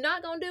 what you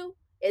not gonna do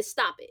is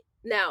stop it.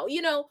 Now,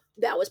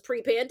 that was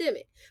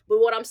pre-pandemic. But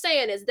what I'm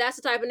saying is that's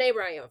the type of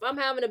neighbor I am. If I'm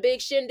having a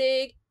big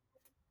shindig,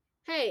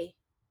 hey,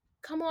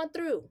 come on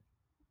through.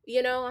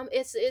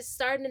 It's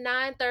starting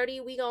at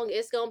 9:30.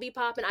 It's gonna be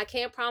popping. I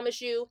can't promise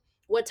you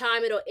what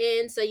time it'll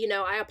end, so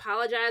I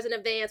apologize in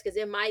advance because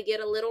it might get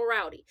a little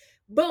rowdy.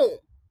 Boom,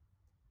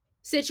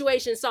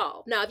 situation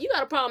solved. Now, if you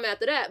got a problem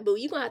after that, boo,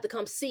 you're gonna have to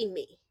come see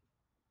me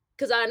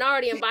because I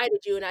already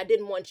invited you and I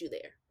didn't want you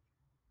there.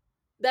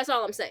 That's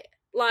all I'm saying.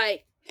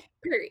 Like,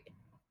 period.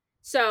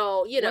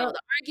 So Well, the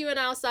arguing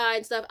outside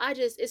and stuff,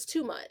 it's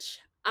too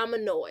much. I'm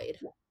annoyed.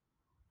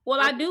 well,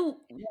 I do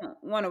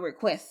want to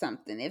request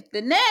something. If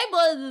the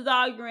neighbors is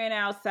arguing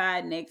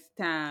outside next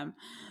time,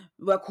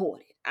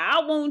 record it.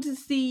 I want to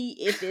see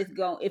if it's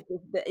going if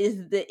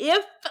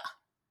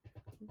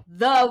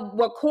the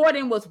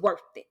recording was worth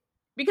it.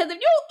 Because if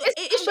you,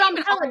 It's is she I'm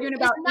even telling you, arguing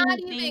it's about not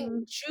even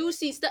anything?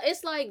 juicy stuff.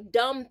 It's like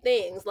dumb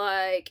things.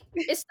 Like,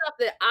 it's stuff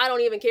that I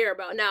don't even care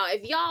about. Now,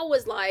 if y'all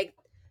was like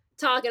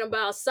talking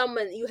about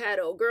someone, you had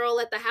a girl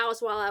at the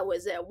house while I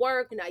was at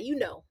work. Now,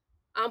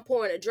 I'm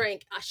pouring a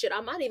drink.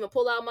 I might even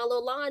pull out my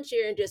little lawn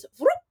chair and just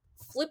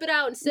flip it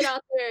out and sit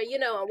out there,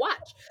 and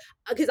watch.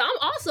 Because I'm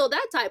also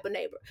that type of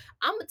neighbor.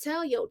 I'm gonna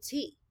tell your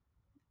tea.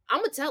 I'm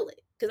gonna tell it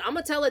because I'm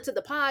gonna tell it to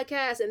the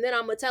podcast and then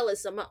I'm gonna tell it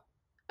some more.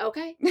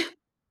 Okay.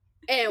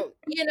 And,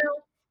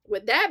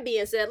 with that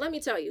being said, let me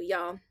tell you,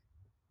 y'all,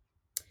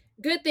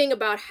 good thing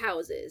about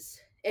houses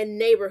and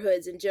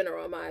neighborhoods in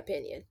general, in my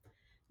opinion,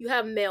 you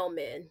have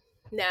mailmen.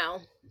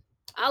 Now,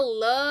 I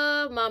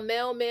love my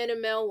mailmen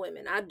and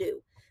mailwomen. I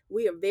do.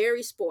 We are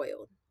very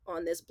spoiled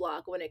on this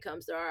block when it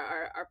comes to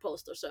our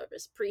postal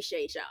service.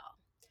 Appreciate y'all.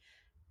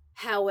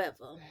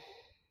 However,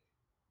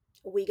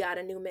 we got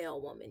a new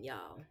mail woman,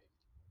 y'all.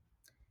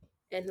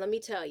 And let me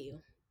tell you,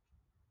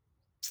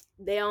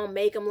 they don't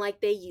make them like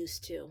they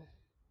used to.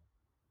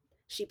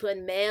 She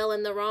putting mail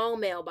in the wrong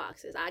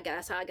mailboxes.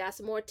 That's how I got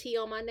some more tea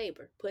on my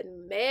neighbor.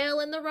 Putting mail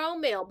in the wrong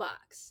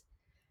mailbox.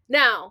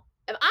 Now,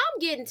 if I'm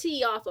getting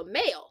tea off of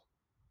mail,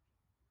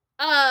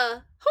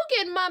 who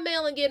getting my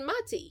mail and getting my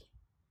tea?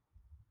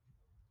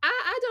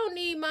 I don't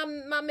need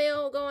my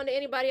mail going to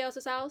anybody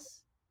else's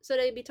house, so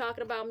they be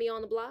talking about me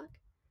on the block.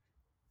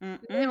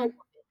 Mail,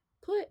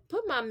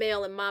 put my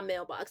mail in my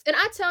mailbox. And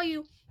I tell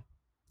you,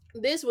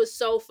 this was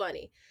so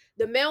funny.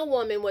 The mail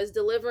woman was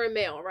delivering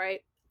mail,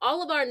 right?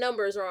 All of our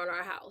numbers are on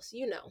our house,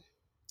 you know.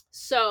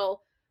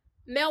 So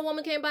mail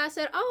woman came by and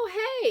said, "Oh,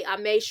 hey." I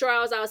made sure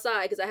I was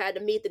outside because I had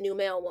to meet the new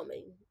mail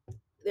woman.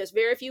 There's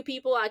very few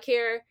people I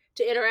care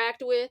to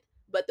interact with,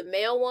 but the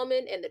mail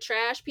woman and the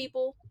trash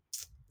people,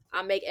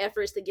 I make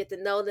efforts to get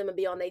to know them and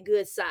be on their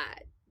good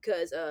side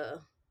because,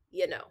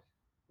 you know,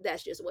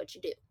 that's just what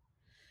you do.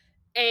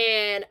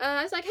 And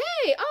I was like,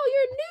 "Hey, oh,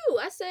 you're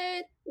new." I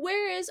said,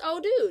 "Where is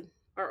old dude,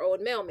 our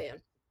old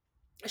mailman?"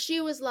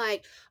 She was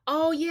like,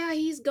 "Oh yeah,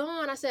 he's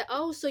gone." I said,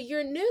 "Oh, so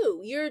you're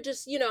new. You're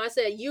just, I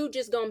said, you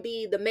just gonna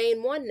be the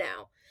main one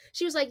now."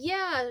 She was like,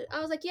 "Yeah."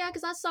 I was like, "Yeah,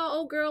 because I saw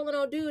old girl and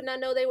old dude, and I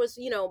know they was,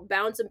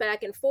 bouncing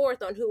back and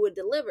forth on who would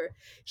deliver."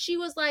 She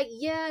was like,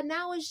 "Yeah,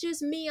 now it's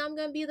just me. I'm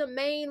gonna be the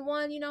main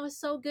one. It's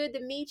so good to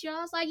meet you."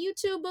 I was like, "You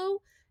too,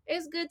 boo.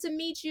 It's good to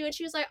meet you." And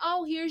she was like,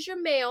 "Oh, here's your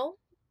mail."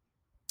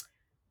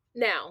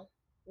 Now,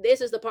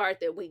 this is the part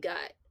that we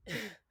got.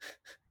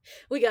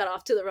 We got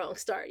off to the wrong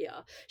start,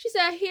 y'all. She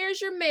said, "Here's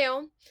your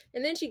mail."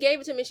 And then she gave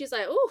it to me. She's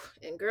like, "Ooh,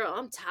 and girl,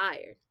 I'm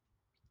tired."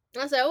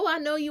 I said, "Oh, I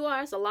know you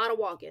are. It's a lot of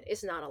walking."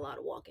 It's not a lot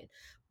of walking.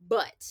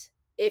 But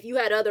if you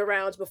had other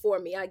rounds before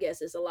me, I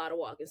guess it's a lot of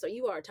walking. So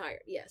you are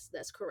tired. Yes,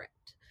 that's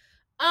correct.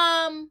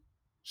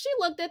 She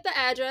looked at the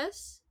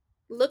address,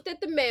 looked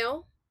at the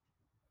mail,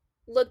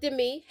 looked at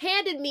me,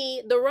 handed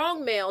me the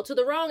wrong mail to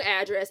the wrong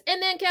address,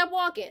 and then kept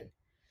walking.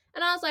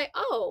 And I was like,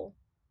 "Oh,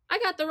 I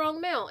got the wrong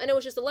mail." And it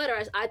was just a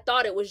letter. I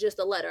thought it was just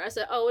a letter. I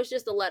said, "Oh, it's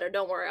just a letter.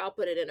 Don't worry. I'll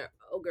put it in her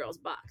old girl's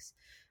box."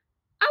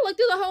 I looked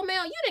through the whole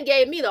mail. You done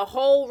gave me the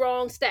whole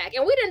wrong stack.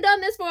 And we done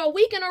this for a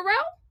week in a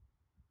row?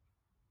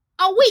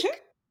 A week.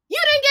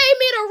 You done gave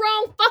me the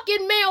wrong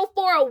fucking mail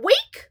for a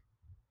week?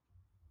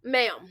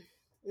 Ma'am.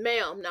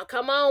 Now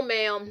come on,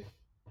 ma'am.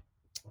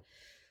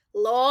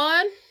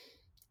 Lord.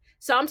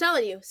 So I'm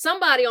telling you,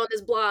 somebody on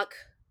this block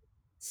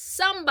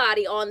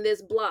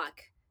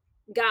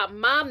got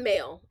my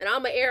mail, and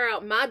I'm gonna air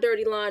out my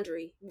dirty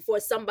laundry before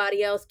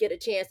somebody else get a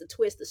chance to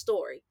twist the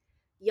story.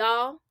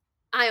 Y'all,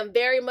 I am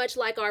very much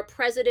like our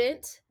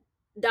president,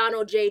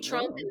 Donald J.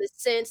 Trump, in the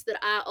sense that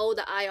I owe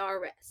the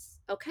IRS.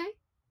 Okay?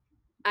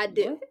 I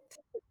do. What?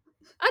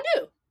 I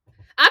do.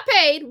 I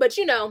paid, but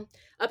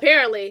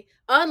apparently,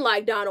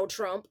 unlike Donald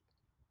Trump,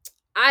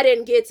 I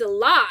didn't get to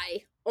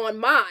lie on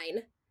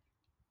mine.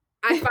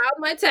 I filed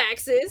my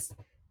taxes,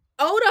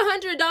 owed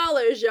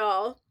 $100,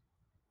 y'all.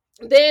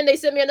 Then they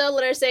sent me another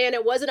letter saying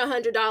it wasn't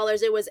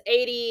 $100. It was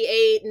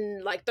 88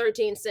 and like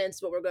 13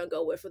 cents, what we're going to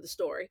go with for the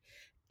story.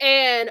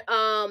 And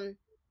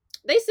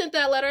they sent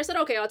that letter. I said,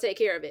 "Okay, I'll take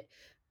care of it."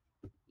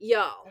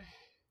 Y'all,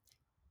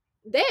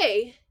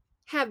 they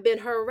have been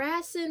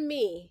harassing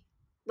me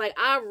like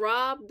I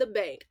robbed the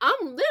bank.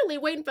 I'm literally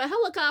waiting for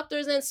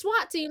helicopters and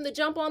SWAT team to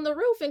jump on the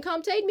roof and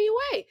come take me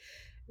away.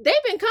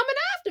 They've been coming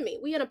after me.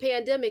 We in a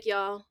pandemic,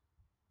 y'all.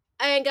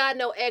 I ain't got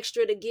no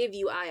extra to give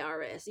you,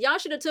 IRS. Y'all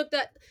should have took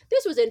that.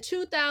 This was in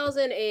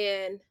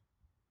 2018.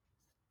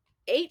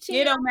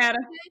 It don't matter.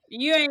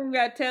 You ain't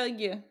got to tell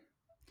you.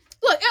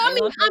 Look, They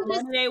want their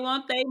money. They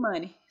want their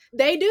money.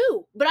 They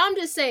do, but I'm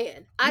just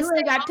saying. You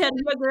ain't got to tell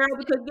your girl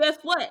because guess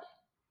what?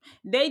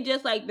 They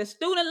just like the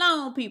student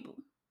loan people.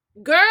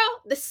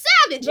 Girl, the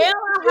savages. They're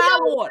on high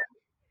water.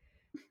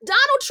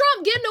 Donald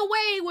Trump getting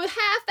away with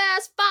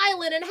half-ass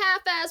filing and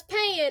half-ass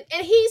paying,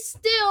 and he's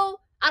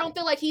still, I don't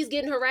feel like he's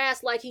getting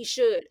harassed like he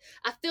should.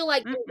 I feel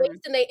like they're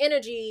wasting their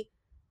energy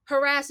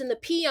harassing the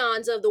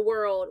peons of the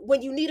world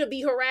when you need to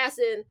be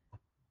harassing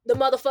the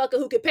motherfucker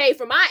who could pay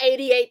for my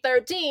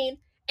 8813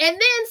 and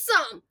then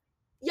some.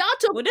 Y'all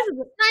took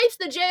Snipes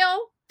to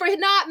jail for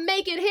not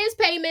making his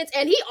payments,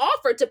 and he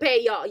offered to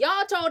pay y'all.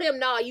 Y'all told him,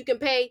 "Nah, you can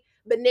pay,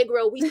 but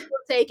Negro, we still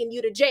taking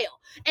you to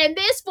jail." And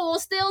this fool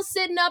still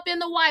sitting up in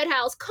the White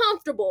House,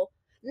 comfortable,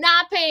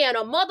 not paying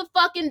a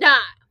motherfucking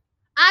dime.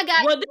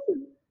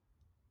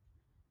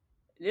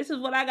 This is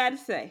what I got to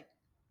say.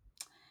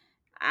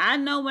 I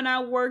know when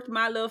I worked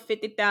my little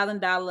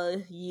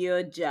 $50,000 a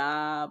year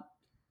job,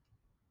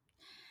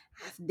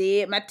 I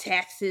did my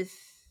taxes,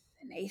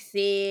 and they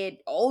said,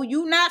 "Oh,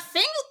 you not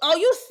single? Oh,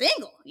 you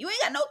single? You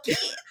ain't got no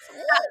kids."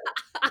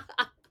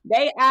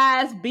 They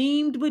eyes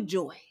beamed with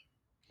joy.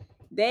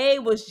 They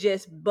was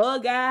just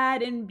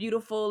bug-eyed and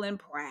beautiful and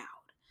proud.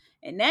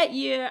 And that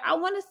year, I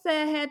want to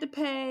say I had to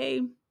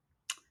pay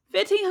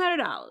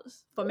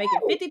 $1,500 for making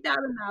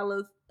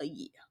 $50,000 a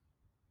year.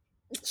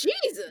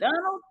 Jesus.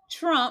 Donald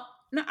Trump.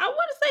 Now I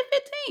want to say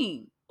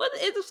 15. But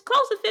it was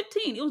close to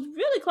 15. It was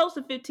really close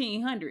to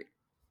 1,500.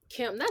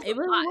 Kim, that's a It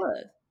really lot.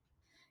 was.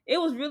 It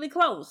was really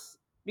close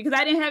because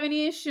I didn't have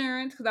any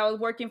insurance because I was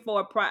working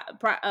for a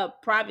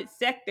private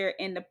sector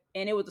and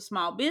it was a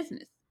small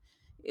business.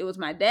 It was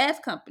my dad's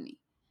company,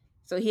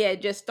 so he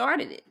had just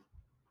started it.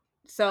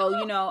 So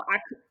I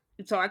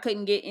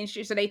couldn't get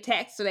insurance. So they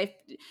taxed. So they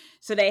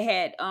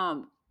had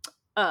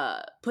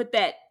put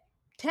that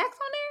tax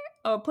on there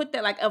or put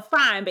that like a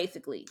fine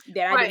basically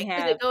that I Right, didn't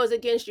because have. it goes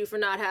against you for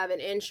not having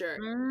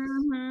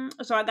insurance.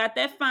 So I got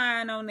that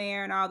fine on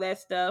there and all that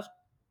stuff.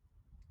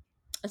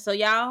 So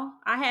y'all,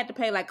 I had to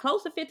pay like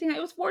close to 15.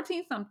 It was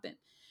 14 something.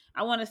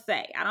 I want to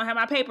say I don't have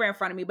my paper in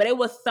front of me, but it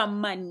was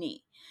some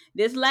money.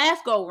 This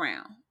last go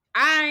round,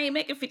 I ain't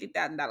making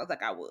 $50,000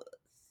 like I was,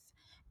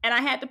 and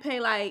I had to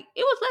pay like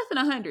it was less than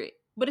 100,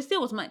 but it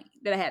still was money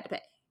that I had to pay.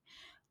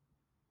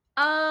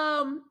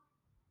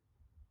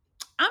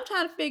 I'm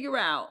trying to figure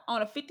out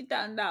on a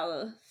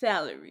 $50,000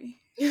 salary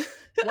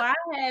why I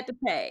had to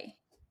pay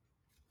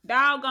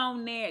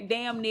doggone near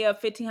damn near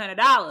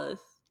 $1,500,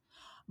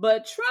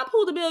 but Trump,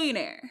 who's a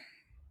billionaire,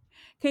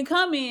 can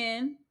come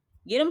in,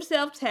 get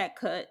himself tax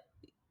cut,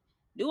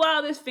 do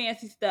all this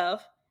fancy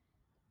stuff,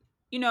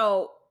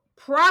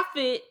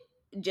 profit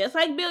just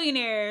like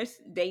billionaires.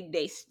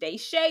 They stay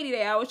shady.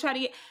 They always try to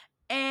get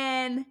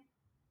and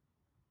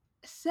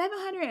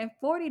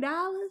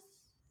 $740.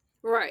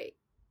 Right.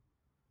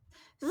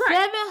 Right.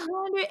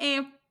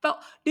 704.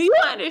 Do you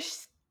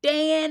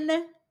understand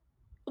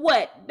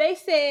what they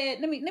said?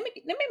 Let me get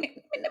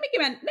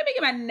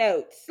my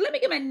notes. Let me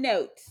get my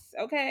notes.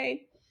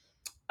 Okay.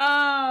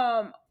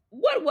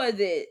 What was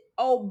it?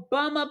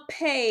 Obama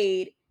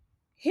paid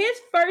his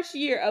first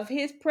year of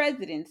his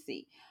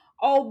presidency.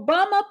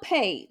 Obama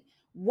paid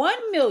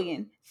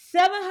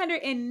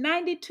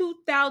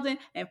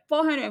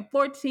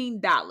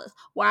 $1,792,414,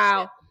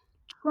 while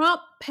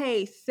Trump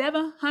paid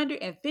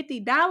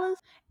 $750.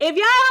 If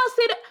y'all don't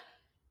see the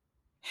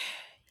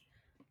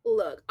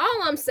Look,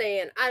 all I'm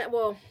saying, if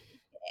y'all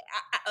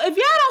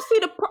don't see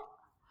the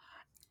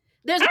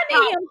there's a I need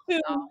problem. him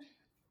to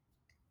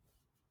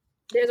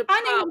There's a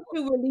I need problem.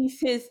 him to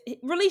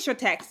release your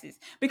taxes,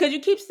 because you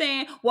keep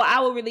saying, "Well,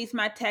 I will release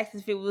my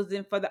taxes if it was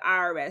in for the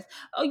IRS."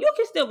 Oh, you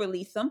can still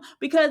release them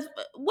because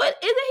what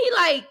isn't he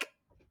like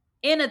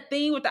in a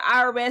thing with the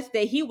IRS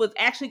that he was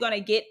actually going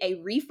to get a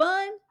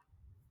refund?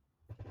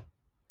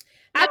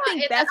 No, I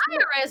think and that's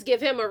the IRS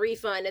give him a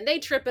refund, and they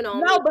tripping on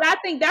no, me. but I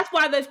think that's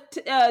why the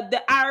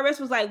IRS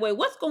was like, "Wait,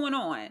 what's going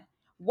on?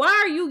 Why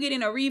are you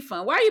getting a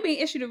refund? Why are you being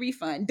issued a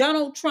refund?"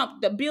 Donald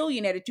Trump, the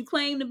billionaire that you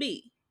claim to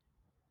be,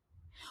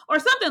 or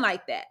something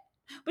like that.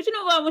 But you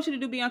know what I want you to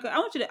do, Bianca? I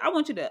want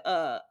you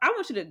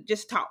to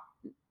just talk.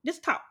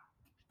 Just talk.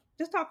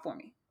 Just talk for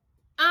me.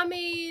 I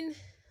mean,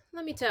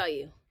 let me tell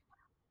you.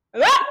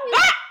 No.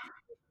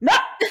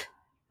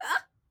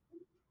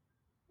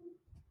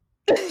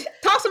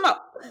 Toss him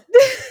up.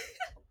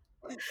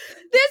 This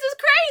is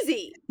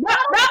crazy. No.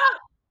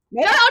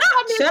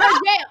 Shut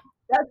up.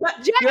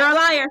 Jail. You're a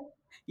liar.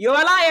 You're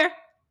a liar.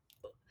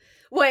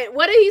 Wait,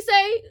 what did he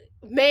say?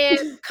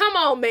 Man, come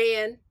on,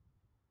 man.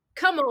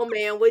 Come on,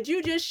 man. Would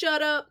you just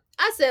shut up?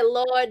 I said,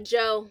 Lord,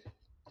 Joe.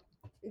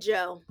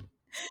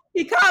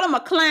 He called him a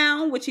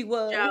clown, which he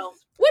was. Joe.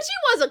 Which he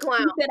was a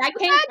clown. He said,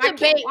 That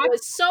debate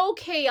was so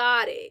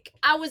chaotic.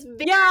 I was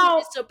very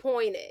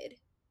disappointed.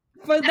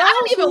 For those I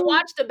don't even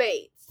watch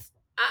debates.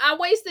 I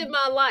wasted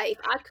my life.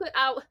 I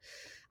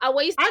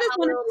wasted my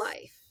little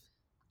life.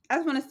 I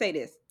just want to say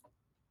this.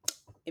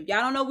 If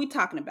y'all don't know what we're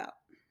talking about,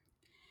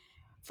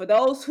 for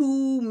those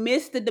who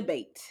missed the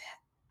debate,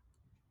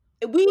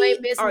 we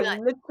are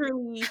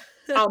literally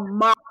a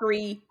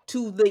mockery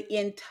to the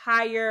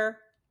entire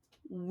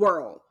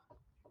world.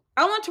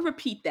 I want to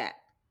repeat that.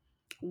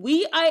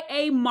 We are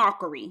a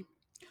mockery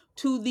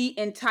to the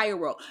entire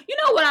world. You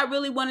know what I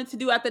really wanted to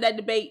do after that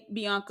debate,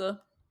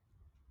 Bianca?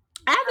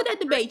 After that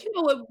debate, you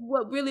know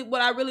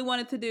what I really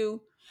wanted to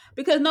do?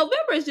 Because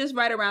November is just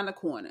right around the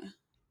corner.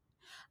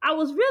 I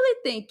was really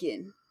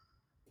thinking,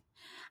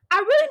 I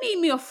really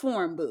need me a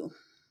foreign boo.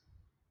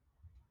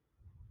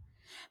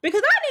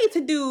 Because I need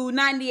to do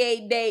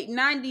 90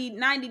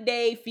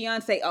 day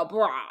fiance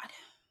abroad.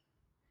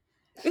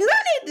 Because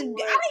I need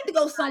to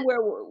go somewhere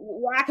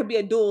where I could be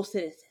a dual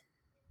citizen.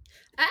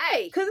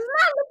 Hey, because it's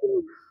not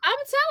looking. I'm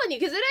telling you,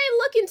 because it ain't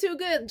looking too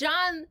good.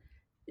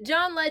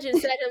 John Legend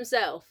said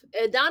himself,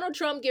 if Donald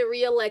Trump get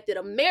reelected,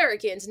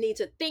 Americans need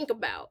to think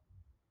about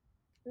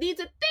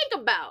leaving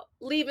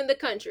the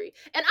country.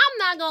 And I'm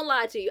not gonna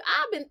lie to you,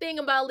 I've been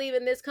thinking about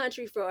leaving this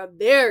country for a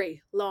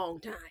very long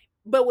time,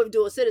 but with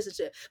dual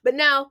citizenship. But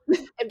now,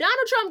 if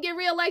Donald Trump get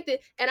reelected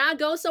and I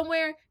go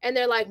somewhere and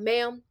they're like,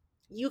 ma'am,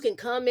 you can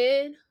come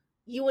in,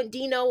 you and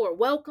Dino are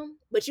welcome,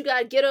 but you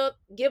gotta give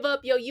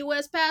up your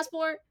U.S.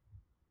 passport.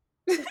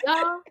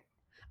 Y'all,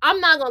 I'm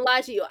not gonna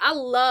lie to you. I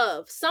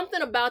love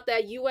something about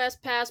that U.S.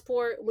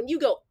 passport. When you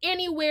go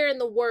anywhere in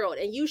the world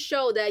and you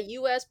show that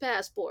U.S.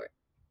 passport,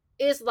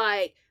 it's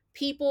like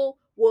people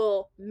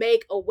will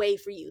make a way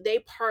for you. They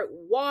part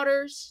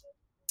waters.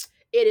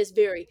 It is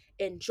very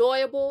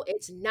enjoyable.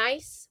 It's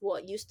nice. Well,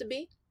 it used to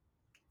be.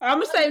 I'm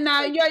gonna say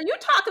now you're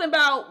talking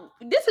about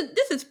this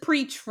is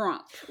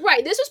pre-Trump.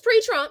 Right. This was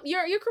pre-Trump.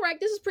 You're correct.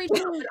 This is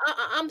pre-Trump. And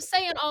I'm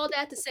saying all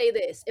that to say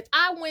this. If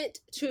I went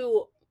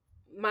to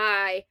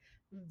my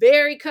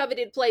very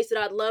coveted place that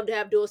I'd love to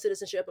have dual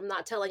citizenship, I'm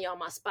not telling y'all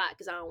my spot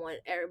because I don't want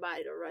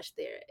everybody to rush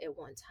there at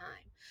one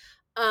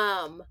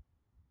time.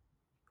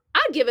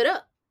 I'd give it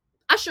up.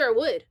 I sure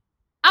would.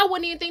 I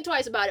wouldn't even think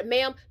twice about it,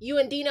 ma'am. You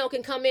and Dino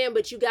can come in,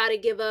 but you gotta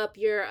give up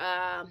your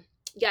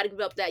you gotta give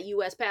up that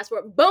US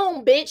passport.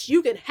 Boom, bitch,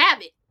 you can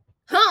have it.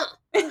 Huh.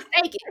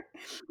 Take it.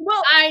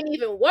 Well, I ain't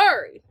even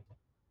worried.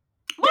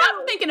 Well,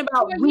 I'm thinking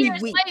about 4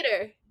 years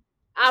later,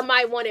 I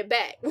might want it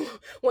back.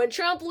 When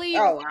Trump leaves,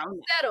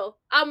 settle,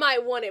 I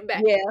might want it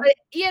back. Yeah. But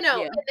in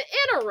the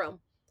interim,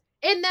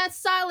 in that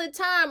silent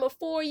time of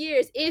 4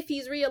 years, if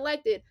he's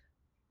reelected,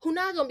 who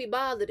not gonna be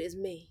bothered is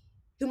me.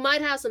 Who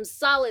might have some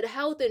solid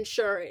health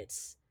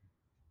insurance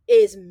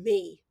is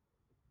me.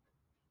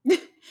 Well,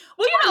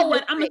 you know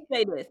what? I'm gonna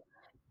say this.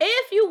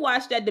 If you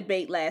watched that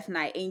debate last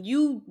night and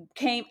you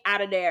came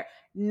out of there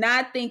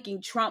not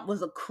thinking Trump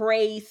was a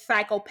crazed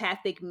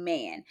psychopathic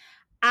man,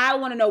 I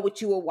want to know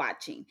what you were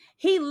watching.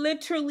 He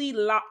literally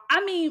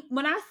I mean,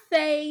 when I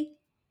say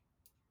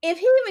if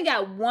he even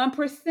got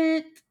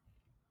 1%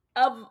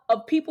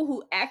 of people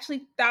who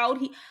actually thought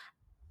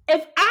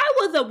if I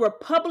was a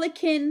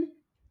Republican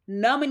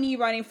nominee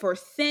running for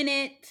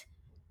Senate,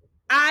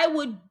 I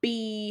would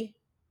be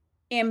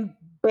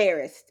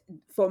embarrassed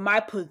for my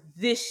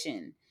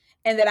position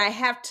and that I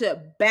have to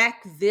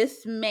back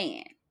this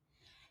man.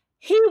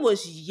 He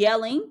was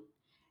yelling.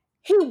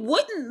 He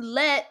wouldn't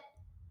let.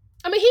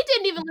 I mean, he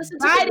didn't even listen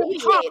to the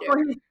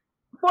mediator.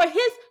 For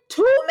his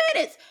 2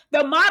 minutes.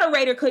 The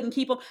moderator couldn't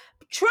keep him.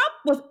 Trump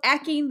was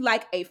acting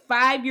like a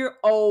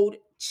 5-year-old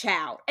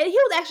child. And he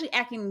was actually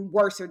acting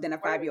worse than a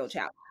 5-year-old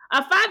child.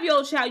 A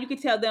 5-year-old child, you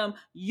could tell them,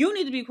 you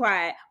need to be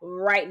quiet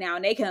right now,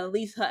 and they can at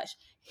least hush.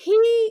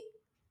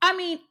 I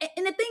mean,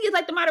 and the thing is,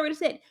 like the moderator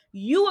said,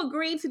 you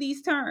agreed to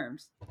these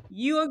terms.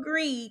 You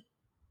agreed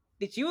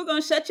that you were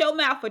going to shut your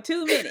mouth for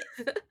 2 minutes.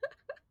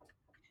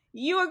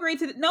 You agreed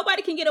to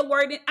nobody can get a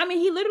word in. I mean,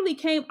 he literally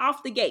came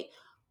off the gate.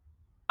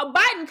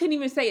 Biden couldn't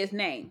even say his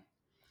name.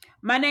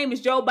 My name is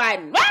Joe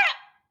Biden.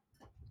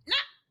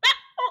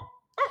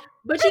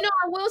 But you know,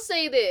 I will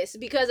say this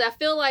because I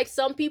feel like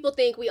some people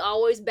think we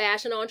always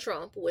bashing on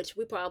Trump, which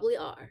we probably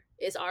are.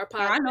 It's our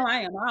podcast. I know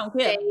I am. I don't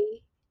care.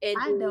 And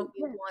I don't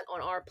you want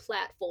on our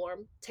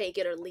platform, take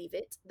it or leave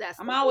it.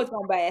 I'm always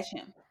gonna bash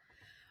him.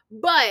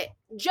 But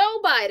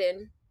Joe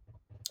Biden,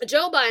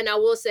 I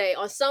will say,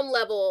 on some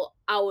level,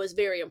 I was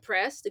very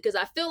impressed because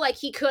I feel like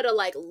he could have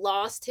like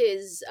lost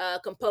his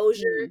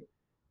composure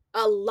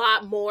a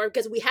lot more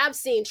because we have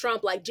seen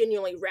Trump like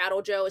genuinely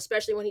rattle Joe,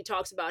 especially when he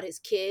talks about his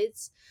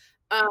kids.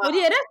 But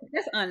yeah,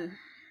 that's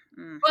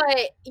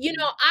But you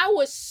know, I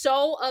was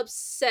so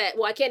upset.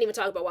 Well, I can't even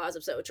talk about why I was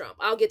upset with Trump.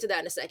 I'll get to that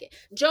in a second.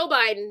 Joe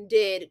Biden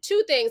did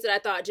 2 things that I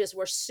thought just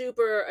were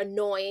super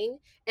annoying,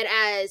 and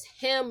as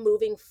him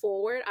moving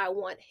forward, I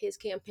want his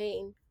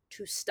campaign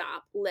to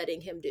stop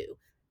letting him do.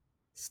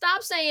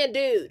 Stop saying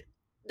dude.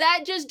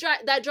 That just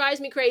that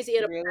drives me crazy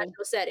in a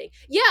professional setting.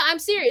 Yeah, I'm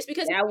serious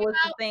because that was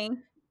the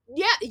thing.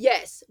 Yeah,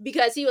 yes,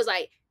 because he was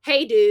like,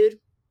 "Hey dude.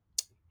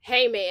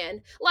 Hey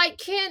man." Like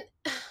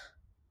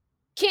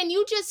can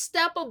you just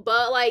step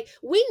above? Like,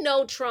 we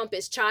know Trump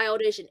is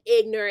childish and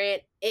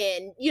ignorant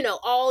and, you know,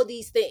 all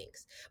these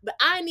things. But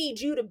I need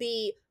you to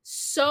be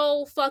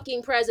so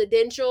fucking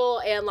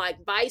presidential and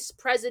like vice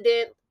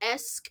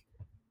president-esque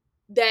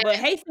that. But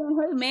hey,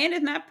 man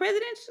is not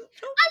presidential.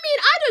 I mean,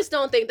 I just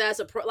don't think that's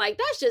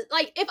that's just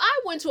like, if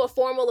I went to a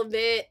formal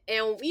event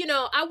and, you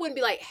know, I wouldn't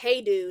be like,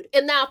 hey, dude.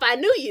 And now if I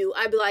knew you,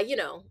 I'd be like, you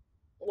know,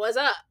 what's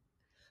up?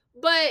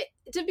 But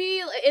to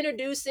be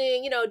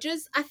introducing, you know,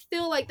 just I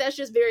feel like that's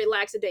just very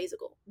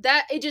lackadaisical.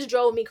 That it just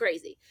drove me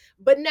crazy.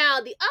 But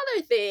now the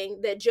other thing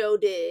that Joe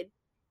did,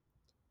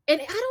 and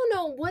I don't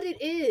know what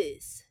it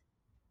is.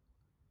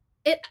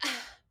 I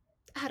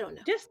don't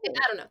know.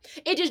 I don't know.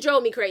 It just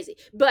drove me crazy.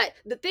 But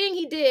the thing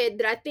he did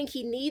that I think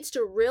he needs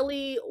to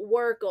really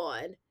work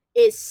on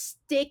is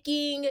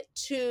sticking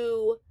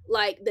to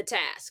like the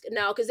task.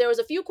 Now, because there was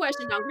a few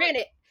questions. Now,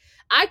 granted,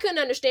 I couldn't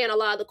understand a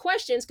lot of the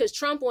questions because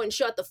Trump wouldn't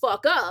shut the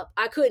fuck up.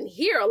 I couldn't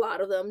hear a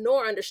lot of them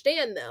nor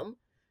understand them.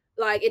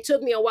 Like, it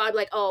took me a while to be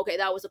like, oh, okay,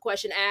 that was a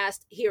question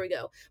asked. Here we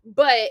go.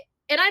 But,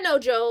 and I know,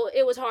 Joe,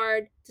 it was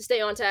hard to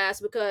stay on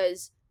task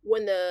because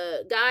when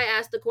the guy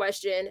asked the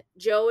question,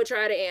 Joe would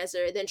try to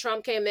answer. Then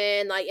Trump came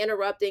in, like,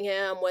 interrupting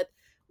him with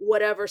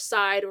whatever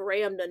side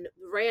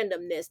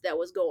randomness that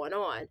was going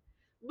on.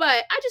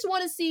 But I just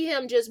want to see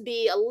him just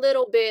be a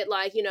little bit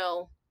like, you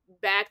know,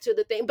 back to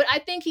the thing. But I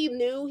think he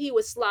knew he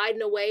was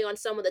sliding away on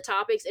some of the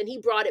topics and he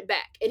brought it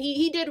back. And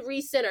he did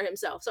recenter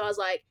himself. So I was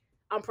like,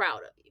 I'm proud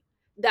of you.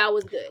 That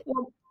was good.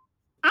 Well,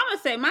 I'm gonna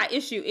say my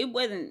issue, it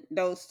wasn't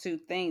those 2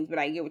 things, but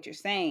I get what you're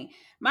saying.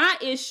 My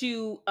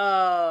issue,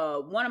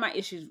 one of my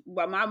issues,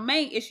 well, my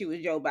main issue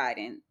with Joe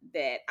Biden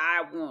that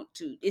I want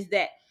to is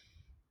that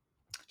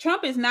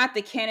Trump is not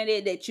the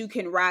candidate that you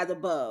can rise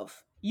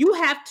above. You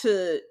have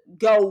to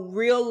go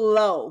real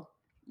low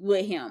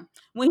with him.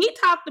 When he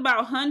talked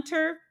about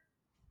Hunter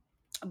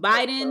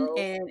Biden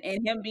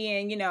and him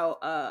being,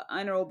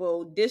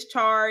 honorable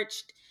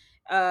discharged,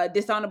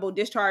 dishonorable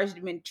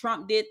discharged when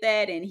Trump did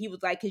that, and he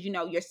was like, because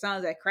your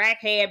son's a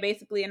crackhead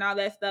basically, and all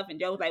that stuff. And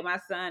Joe was like, my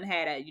son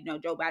had a,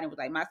 Joe Biden was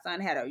like, my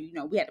son had a,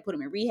 we had to put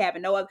him in rehab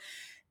and no other.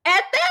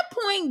 At that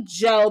point,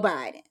 Joe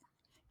Biden,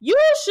 you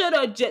should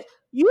have just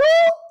he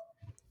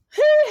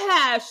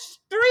has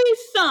 3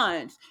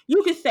 sons.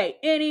 You could say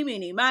any,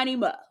 mini, miny,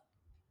 mo.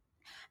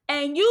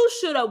 And you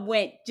should have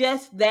went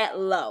just that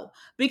low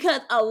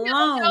because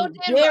alone,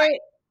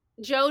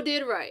 Joe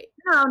did right.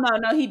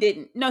 No, he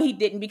didn't. No, he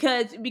didn't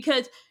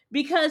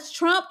because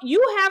Trump,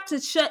 you have to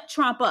shut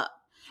Trump up.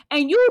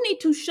 And you need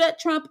to shut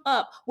Trump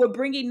up with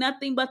bringing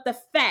nothing but the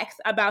facts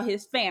about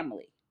his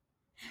family.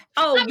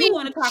 Oh, you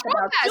want to talk Trump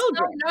about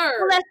children?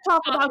 Well, let's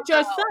talk about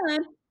your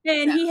son.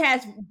 And he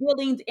has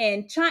buildings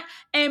in China.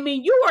 I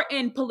mean, you were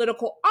in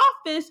political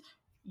office.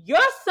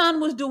 Your son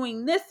was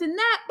doing this and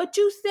that, but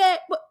you said,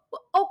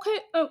 okay,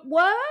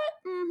 what?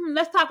 Mm-hmm.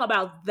 Let's talk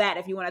about that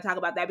if you want to talk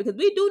about that, because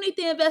we do need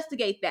to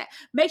investigate that.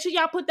 Make sure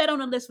y'all put that on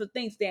the list for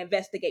things to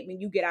investigate when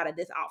you get out of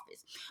this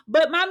office.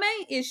 But my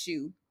main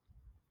issue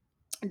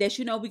that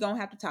we're going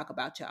to have to talk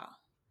about, y'all,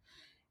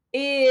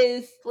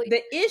 is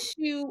the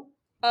issue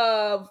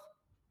of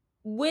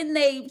when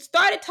they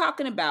started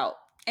talking about,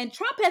 and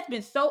Trump has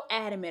been so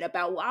adamant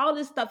about all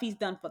this stuff he's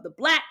done for the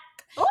Black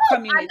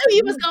community. I knew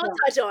he was going to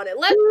touch on it.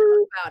 Let's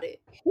talk about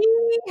it.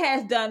 He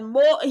has done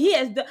more. He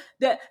has done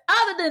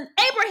other than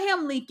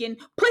Abraham Lincoln,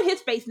 put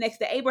his face next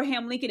to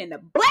Abraham Lincoln in the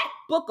Black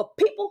Book of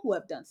people who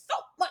have done so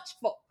much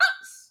for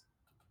us.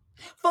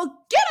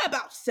 Forget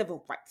about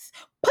civil rights.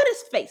 Put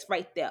his face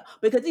right there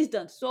because he's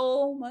done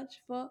so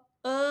much for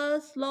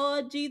us,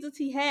 Lord Jesus.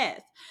 He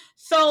has.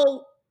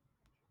 So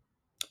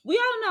we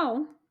all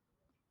know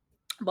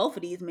both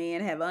of these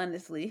men have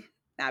honestly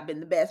not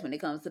been the best when it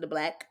comes to the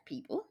Black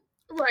people.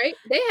 Right.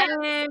 They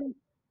have. And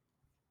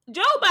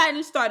Joe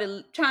Biden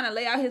started trying to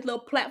lay out his little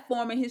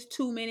platform in his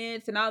 2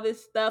 minutes and all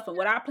this stuff and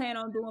what I plan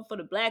on doing for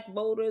the Black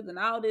voters and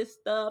all this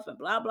stuff and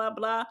blah, blah,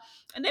 blah.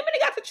 And then when they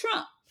got to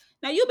Trump,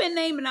 now you've been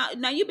naming out,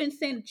 now you've been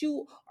saying that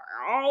you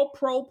are all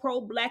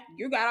pro-Black.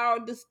 You got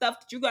all this stuff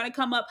that you're going to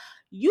come up.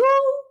 You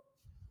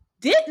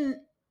didn't,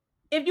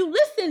 if you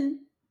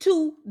listen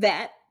to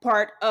that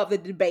part of the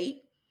debate,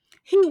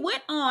 he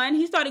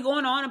started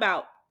going on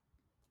about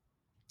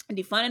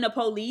defunding the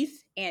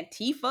police,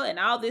 Antifa, and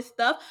all this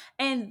stuff.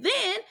 And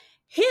then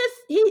he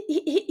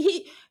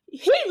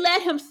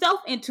led himself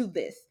into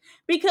this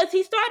because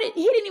he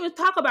didn't even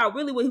talk about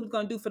really what he was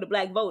going to do for the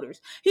Black voters.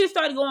 He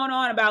started going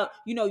on about,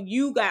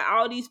 you got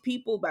all these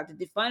people about the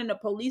defunding the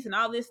police and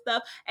all this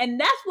stuff. And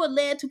that's what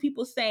led to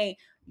people saying,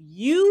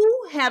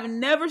 you have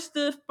never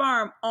stood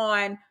firm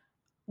on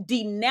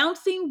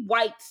denouncing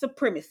white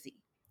supremacy.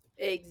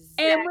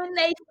 Exactly. And when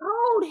they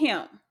told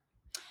him,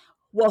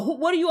 well,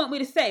 what do you want me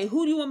to say?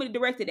 Who do you want me to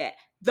direct it at?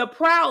 The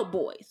Proud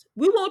Boys.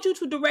 We want you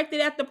to direct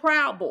it at the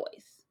Proud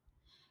Boys.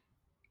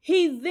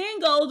 He then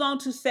goes on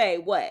to say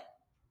what?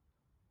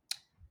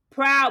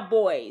 Proud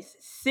Boys,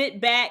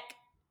 sit back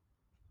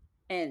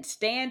and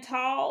stand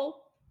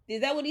tall.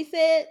 Is that what he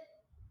said?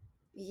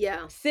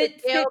 Yeah.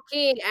 Gayle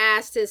King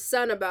asked his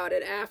son about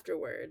it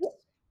afterwards.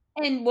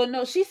 And well,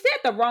 no, she said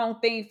the wrong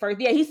thing first.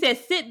 Yeah, he said,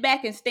 sit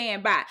back and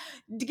stand by.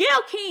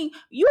 Gayle King,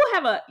 you're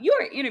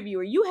an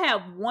interviewer. You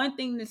have one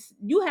thing,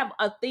 you have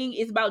a thing,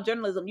 it's about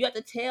journalism. You have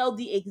to tell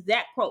the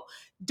exact quote.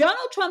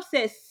 Donald Trump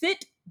says,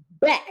 sit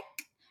back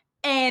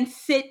and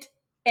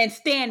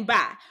stand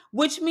by,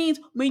 which means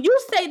when you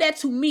say that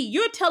to me,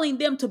 you're telling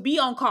them to be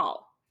on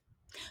call.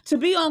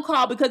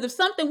 Because if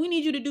something, we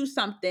need you to do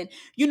something,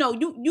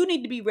 you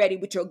need to be ready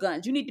with your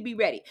guns. You need to be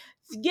ready.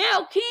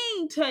 Gayle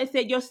King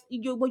said,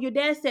 your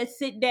dad said,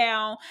 sit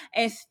down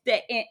and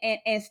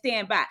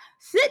stand by.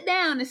 Sit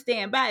down and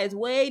stand by is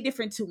way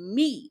different to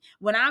me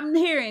when I'm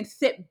hearing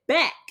sit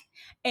back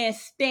and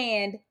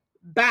stand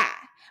by.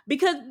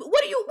 Because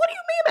what do you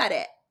mean by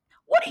that?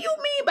 What do you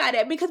mean by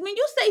that? Because when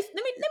you say,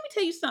 let me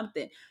tell you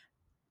something.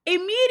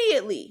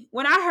 Immediately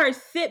when I heard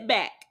sit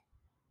back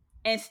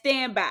and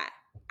stand by,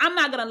 I'm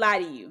not going to lie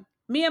to you.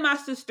 Me and my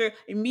sister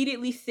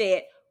immediately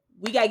said,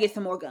 we got to get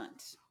some more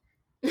guns.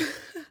 You're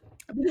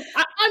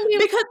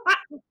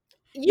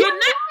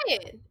not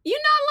lying. You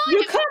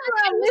come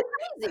around this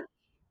way.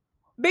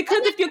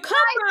 Because if you come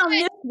around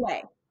this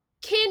way.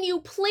 Can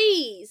you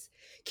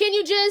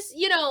just,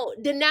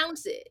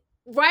 denounce it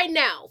right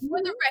now for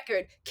the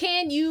record?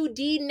 Can you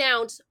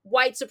denounce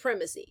white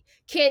supremacy?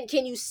 Can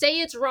you say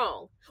it's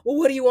wrong? Well,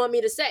 what do you want me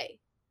to say?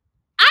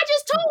 I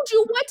just told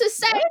you what to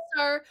say,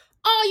 sir.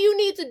 All you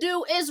need to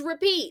do is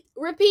repeat.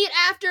 Repeat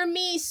after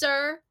me,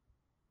 sir.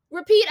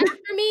 Repeat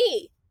after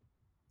me.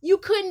 You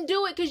couldn't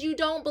do it because you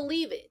don't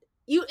believe it.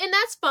 And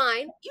that's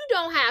fine. You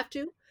don't have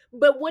to.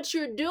 But what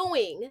you're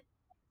doing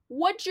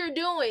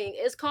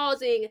is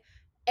causing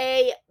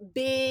a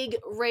big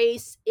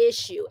race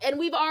issue. And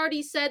we've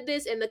already said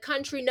this, and the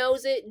country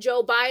knows it.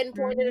 Joe Biden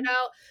pointed it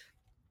out.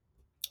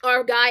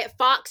 Our guy at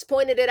Fox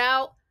pointed it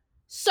out.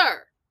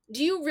 Sir,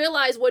 do you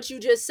realize what you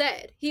just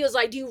said? He was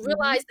like, do you Mm-hmm.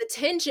 realize the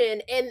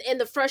tension and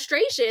the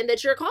frustration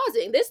that you're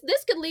causing? This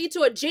could lead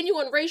to a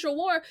genuine racial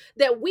war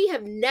that we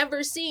have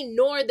never seen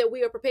nor that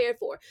we are prepared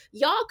for.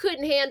 Y'all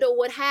couldn't handle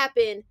what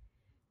happened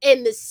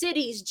in the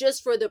cities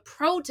just for the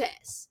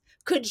protests.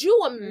 Could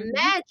you Mm-hmm.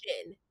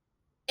 imagine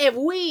if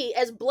we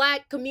as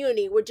Black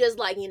community were just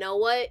like, you know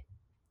what?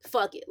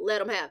 Fuck it, let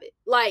them have it.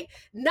 Like,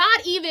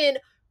 not even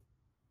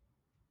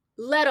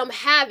let them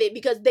have it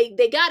because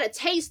they got a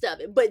taste of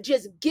it, but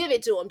just give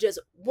it to them, just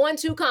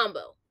 1-2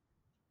 combo.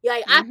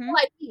 Like, I feel Mm-hmm.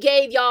 like we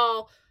gave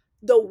y'all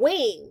the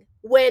wing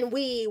when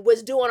we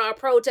was doing our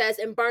protests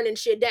and burning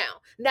shit down.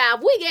 Now,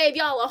 if we gave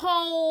y'all a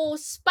whole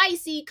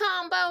spicy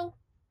combo,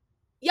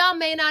 y'all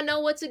may not know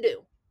what to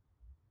do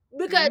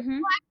because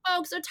Mm-hmm. Black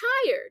folks are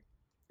tired.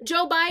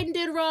 Joe Biden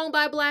did wrong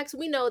by Blacks.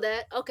 We know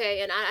that.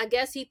 Okay, and I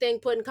guess he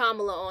think putting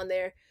Kamala on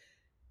there.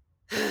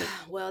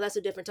 Well, that's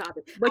a different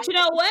topic. But you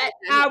know what?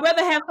 I'd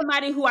rather have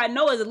somebody who I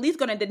know is at least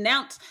going to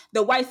denounce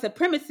the white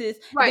supremacists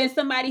Right. than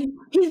somebody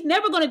he's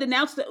never going to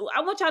denounce.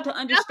 I want y'all to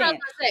That's what I was understand.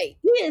 gonna say.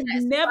 He is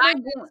Yes, never Biden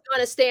going. is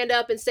gonna stand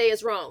up and say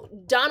it's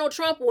wrong. Donald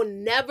Trump will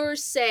never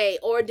say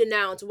or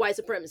denounce white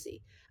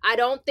supremacy. I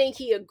don't think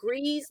he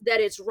agrees that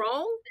it's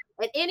wrong.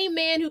 And any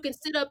man who can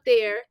sit up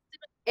there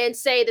and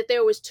say that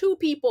there was two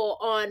people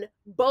on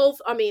both,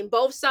 I mean,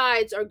 both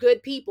sides are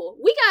good people,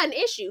 we got an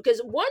issue because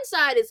one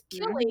side is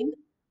killing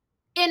Mm-hmm.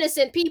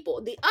 innocent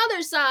people. The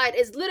other side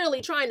is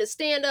literally trying to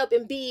stand up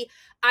and be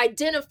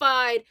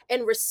identified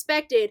and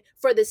respected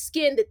for the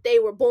skin that they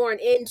were born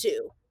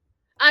into.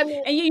 I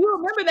mean, And you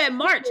remember that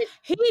march?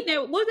 He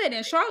was that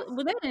in Charlotte?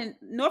 Was that in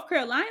North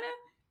Carolina?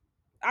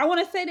 I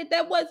want to say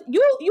that was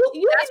you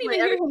that's didn't when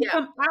even hear him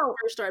come out.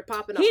 first started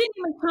popping He off. didn't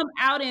even come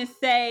out and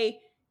say,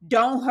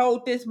 "Don't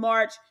hold this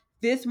march.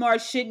 This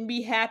march shouldn't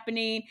be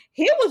happening."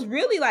 He was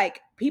really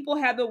like, "People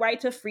have the right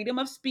to freedom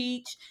of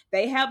speech.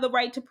 They have the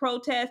right to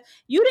protest."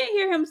 You didn't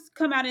hear him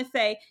come out and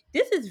say,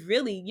 "This is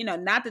really,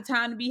 not the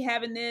time to be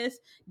having this.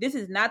 This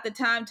is not the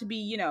time to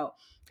be,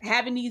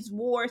 having these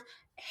wars."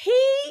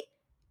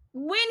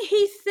 When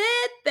he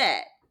said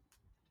that,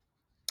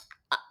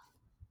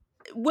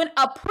 when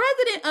a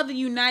president of the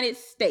United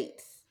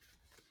States,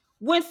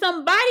 when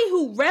somebody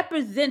who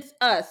represents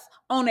us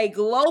on a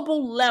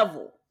global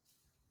level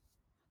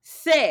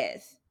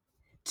says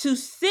to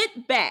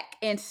sit back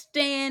and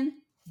stand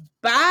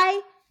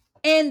by,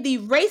 and the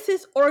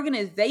racist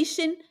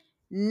organization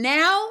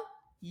now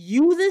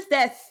uses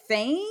that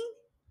saying,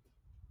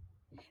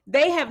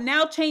 they have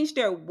now changed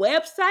their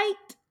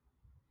website.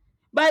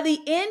 By the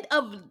end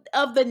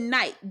of the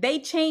night, they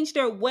changed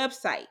their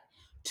website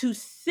to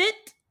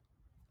sit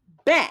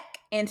back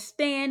and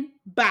stand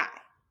by,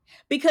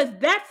 because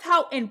that's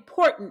how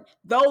important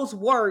those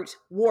words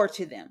were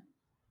to them,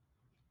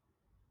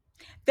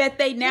 that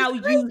they now It's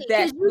use crazy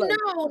that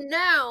because slogan.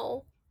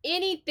 now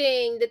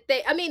anything that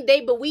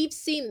but we've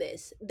seen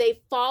this.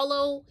 They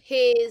follow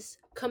his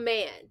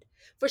command.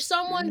 For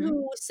someone Mm-hmm.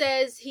 who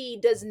says he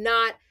does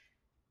not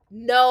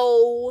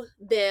know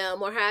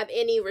them or have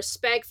any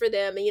respect for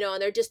them,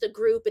 and they're just a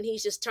group and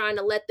he's just trying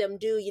to let them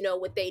do,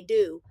 what they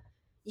do.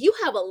 You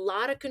have a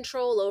lot of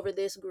control over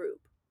this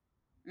group.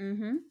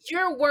 Mm-hmm.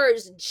 Your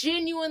words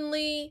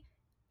genuinely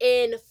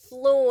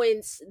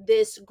influence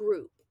this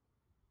group.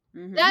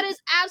 Mm-hmm. That is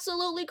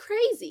absolutely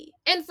crazy.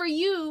 And for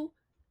you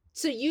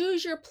to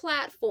use your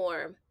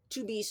platform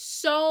to be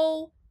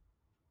so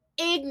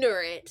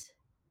ignorant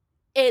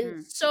and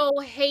Mm. so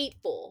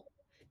hateful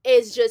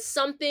is just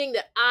something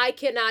that I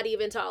cannot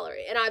even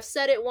tolerate. And I've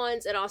said it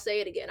once and I'll say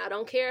it again. I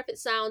don't care if it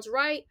sounds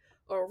right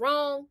or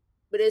wrong,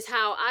 but it's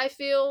how I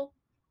feel.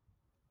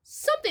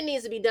 Something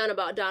needs to be done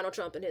about Donald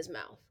Trump and his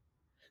mouth.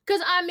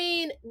 Because, I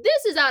mean,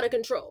 this is out of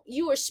control.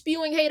 You are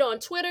spewing hate on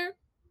Twitter.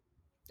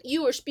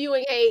 You are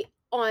spewing hate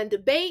on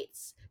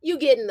debates. You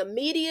get in the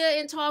media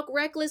and talk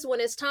reckless when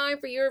it's time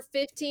for your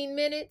 15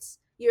 minutes.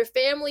 Your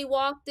family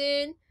walked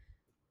in,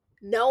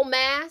 no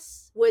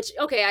mask, which,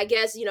 okay, I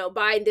guess,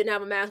 Biden didn't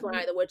have a mask on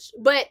either,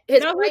 but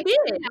his No, he wife did.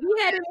 did have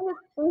He a had mask. it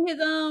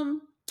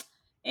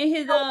in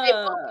his So when they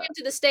both came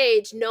to the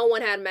stage, no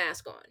one had a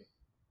mask on.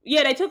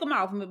 yeah, they took him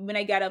off when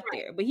they got up Right.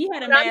 there, but he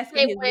had a But I'm mask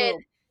in saying his when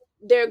little.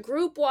 their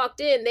group walked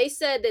in, they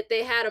said that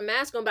they had a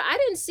mask on, but I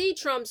didn't see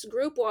Trump's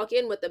group walk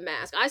in with a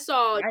mask. I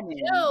saw I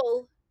didn't.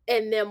 Jill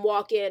and them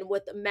walk in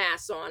with the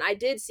masks on. I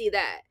did see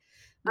that.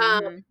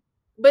 Um, Mm-hmm.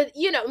 but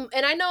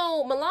and I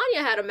know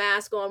Melania had a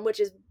mask on, which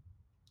is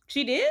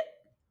She did.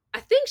 I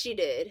think she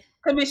did.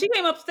 Because when she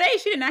came up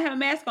stage, she did not have a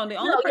mask on. The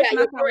No, only yeah, person I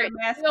you're saw with correct. a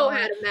mask Jill on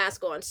had a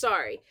mask on.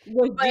 Sorry,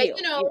 was but Jill.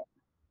 Yeah.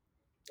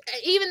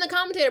 even the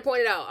commentator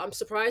pointed out, I'm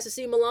surprised to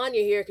see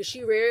Melania here because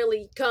she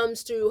rarely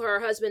comes to her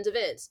husband's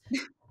events.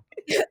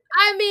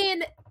 I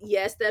mean,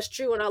 yes, that's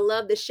true, and I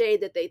love the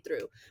shade that they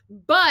threw.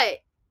 But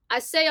I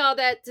say all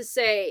that to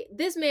say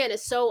this man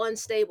is so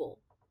unstable,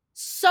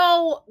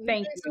 so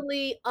Thank you.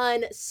 mentally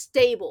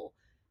unstable.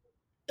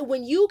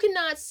 When you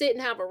cannot sit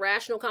and have a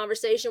rational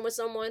conversation with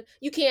someone,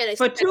 you can't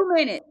For expect 2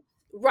 minutes.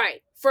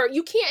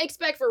 you can't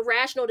expect for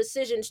rational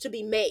decisions to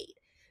be made.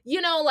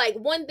 Like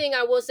one thing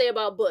I will say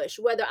about Bush,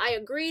 whether I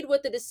agreed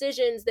with the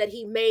decisions that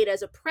he made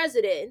as a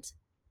president,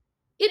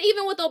 and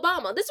even with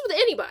Obama, this is with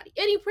anybody,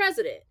 any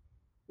president.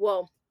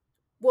 Well,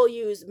 we'll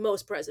use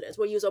most presidents.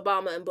 We'll use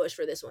Obama and Bush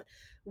for this one.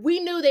 We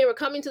knew they were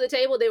coming to the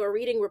table. They were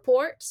reading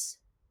reports.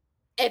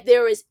 If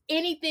there was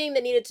anything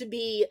that needed to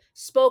be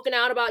spoken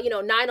out about,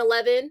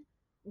 9/11,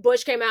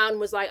 Bush came out and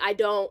was like, I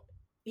don't,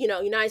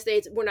 United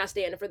States, we're not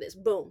standing for this.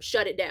 Boom,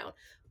 shut it down.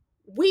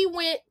 We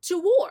went to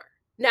war.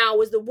 Now,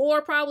 was the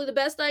war probably the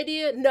best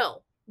idea?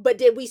 No. But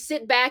did we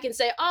sit back and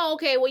say, oh,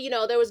 okay,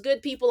 well, there was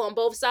good people on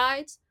both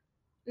sides?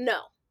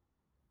 No.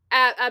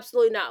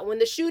 Absolutely not. When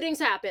the shootings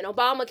happened,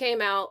 Obama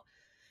came out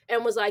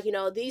and was like,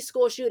 these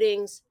school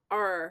shootings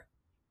are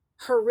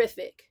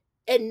horrific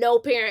and no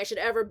parent should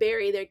ever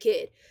bury their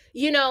kid.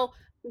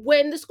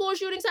 When the school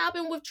shootings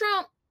happened with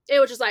Trump, it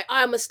was just like,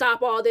 I'm going to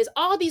stop all this.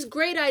 All these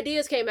great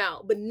ideas came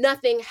out, but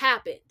nothing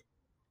happened.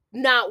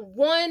 Not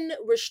one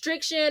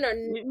restriction or...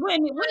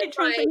 When did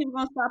Trump say he was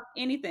going to stop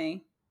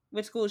anything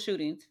with school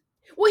shootings?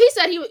 Well, he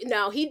said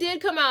he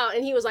did come out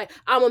and he was like,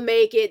 I'm going to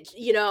make it,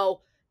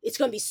 it's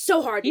going to be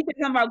so hard. He said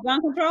something about gun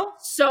control?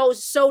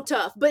 So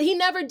tough. But he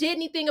never did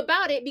anything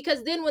about it,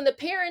 because then when the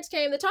parents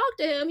came to talk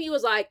to him, he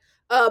was like,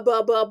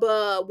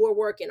 we're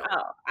working on it.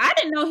 Oh, I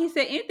didn't know he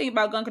said anything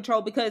about gun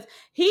control, because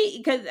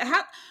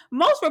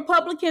most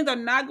Republicans are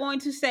not going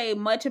to say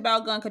much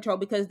about gun control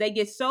because they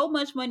get so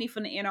much money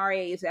from the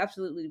NRA. It's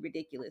absolutely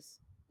ridiculous.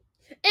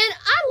 And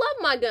I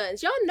love my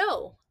guns. Y'all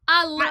know.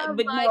 I love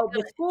my guns.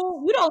 But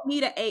school, you don't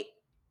need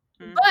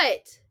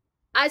But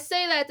I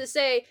say that to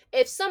say,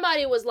 if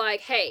somebody was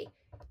like, hey,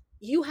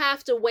 you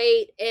have to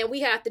wait and we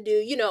have to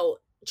do,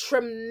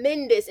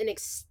 tremendous and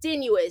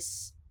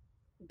extenuous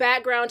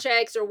background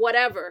checks or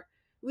whatever,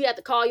 we have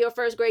to call your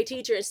first grade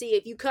teacher and see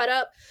if you cut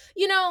up,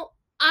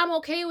 I'm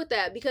okay with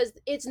that, because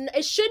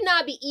it should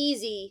not be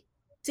easy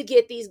to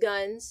get these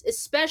guns,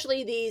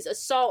 especially these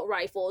assault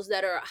rifles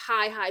that are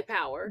high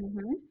power.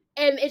 Mm-hmm.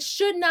 And it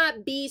should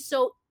not be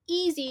so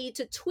easy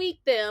to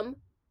tweak them,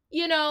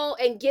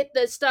 and get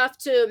the stuff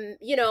to,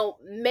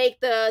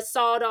 make the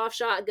sawed-off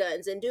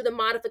shotguns and do the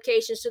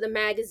modifications to the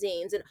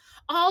magazines and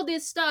all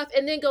this stuff,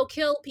 and then go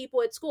kill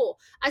people at school.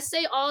 I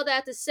say all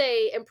that to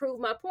say and prove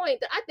my point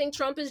that I think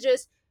Trump is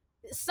just...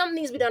 something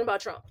needs to be done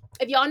about Trump.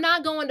 If y'all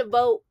not going to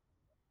vote,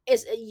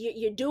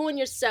 you're doing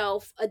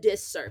yourself a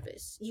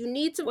disservice. You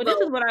need to vote. This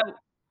is what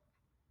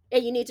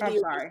and you need to do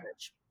your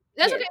research.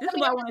 That's okay. This is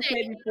what I want to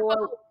say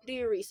before... do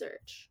your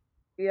research.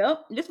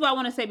 Yep. This is what I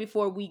want to say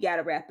before we got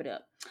to wrap it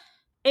up.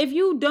 One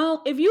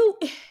of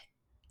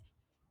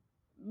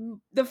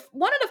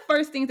the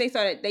first things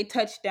they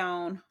touched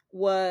on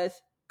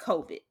was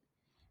COVID.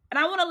 And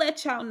I want to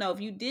let y'all know, if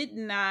you did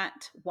not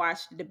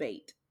watch the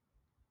debate,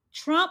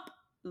 Trump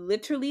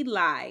literally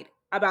lied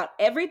about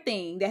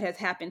everything that has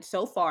happened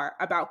so far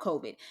about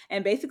COVID,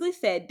 and basically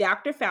said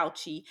Dr.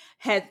 Fauci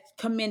has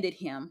commended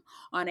him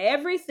on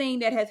everything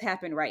that has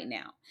happened right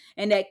now.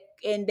 And that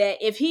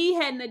if he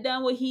hadn't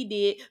done what he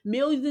did,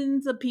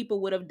 millions of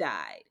people would have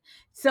died.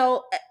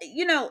 So,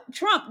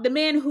 Trump, the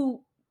man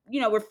who,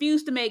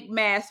 refused to make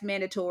masks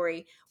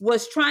mandatory,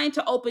 was trying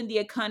to open the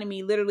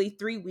economy literally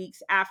 3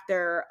 weeks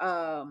after,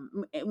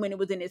 when it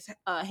was in its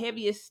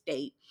heaviest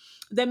state.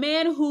 The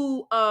man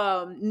who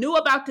knew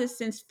about this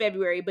since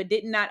February, but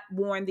did not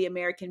warn the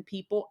American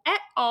people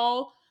at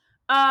all.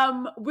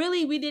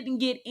 Really, we didn't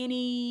get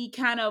any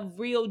kind of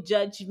real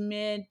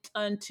judgment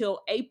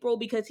until April,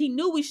 because he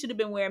knew we should have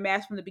been wearing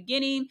masks from the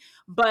beginning,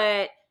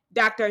 but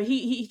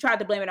he tried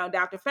to blame it on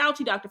Dr.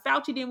 Fauci. Dr.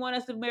 Fauci didn't want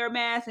us to wear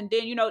masks. And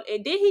then, and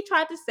then he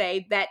tried to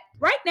say that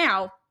right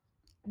now,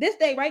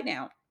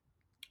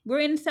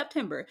 we're in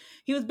September.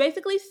 He was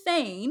basically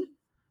saying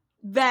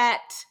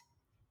that,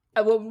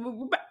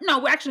 we're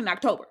actually in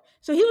October.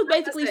 So he was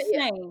basically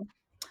saying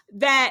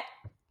that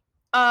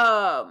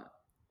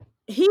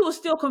he was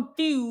still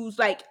confused.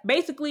 Like,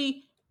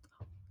 basically,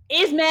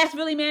 is masks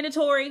really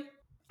mandatory?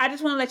 I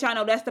just want to let y'all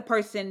know that's the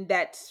person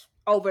that's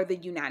over the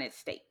United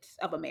States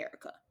of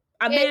America.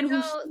 A man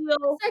who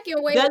still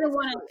doesn't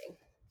want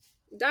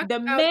to.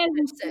 The man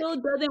who still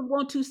doesn't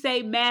want to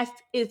say mask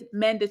is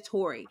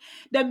mandatory.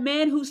 The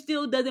man who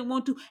still doesn't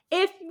want to.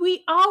 If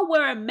we all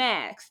wear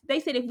masks,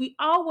 they said if we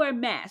all wear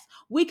masks,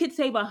 we could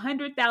save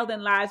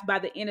 100,000 lives by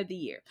the end of the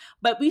year.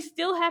 But we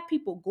still have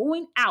people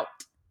going out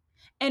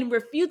and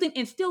refusing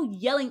and still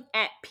yelling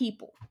at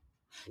people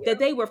that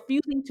they were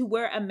refusing to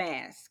wear a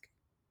mask.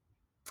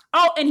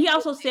 Oh, and he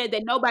also said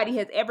that nobody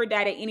has ever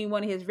died at any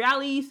one of his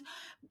rallies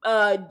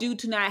due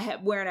to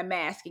not wearing a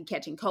mask and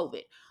catching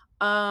COVID.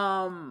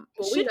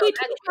 Should we tweet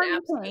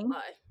Herman Cain?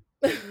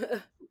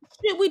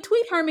 Should we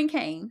tweet Herman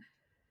Cain?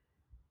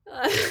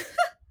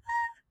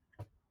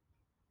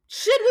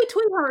 Should we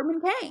tweet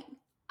Herman Cain?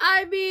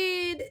 I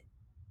mean,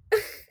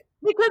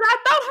 because I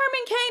thought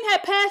Herman Cain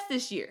had passed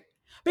this year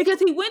because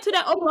he went to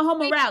that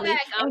Oklahoma rally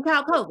and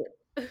caught COVID.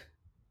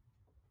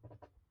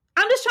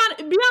 I'm just trying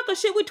to, Bianca,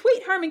 should we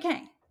tweet Herman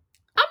Cain?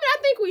 I mean, I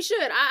think we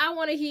should. I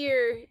want to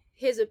hear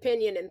his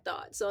opinion and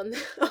thoughts on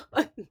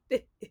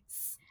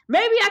this.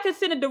 Maybe I could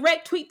send a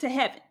direct tweet to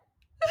heaven.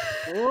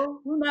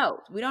 Well, who knows?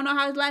 We don't know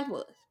how his life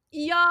was.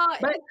 Y'all,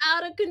 But it's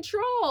out of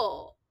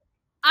control.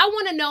 I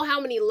want to know how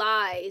many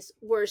lies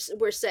were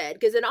said,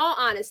 because in all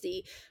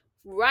honesty,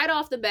 right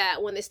off the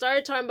bat, when they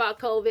started talking about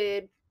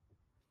COVID,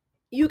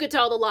 you could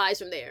tell the lies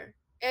from there.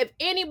 If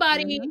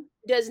anybody mhm.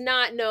 does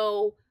not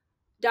know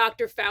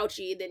Dr.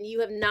 Fauci, then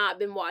you have not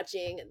been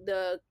watching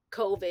the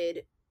COVID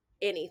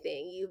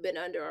anything. You've been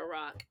under a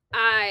rock.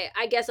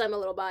 I guess I'm a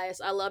little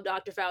biased. I love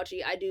Dr.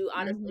 Fauci. I do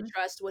honestly Mhm.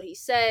 trust what he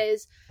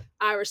says.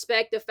 I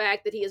respect the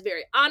fact that he is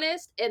very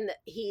honest and that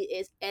he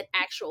is an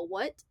actual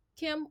what,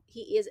 Kim?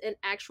 He is an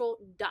actual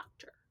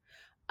doctor.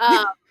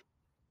 Uh,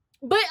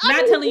 but I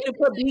Not mean, telling you to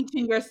put bleach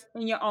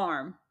in your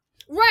arm.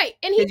 right,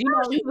 and he Because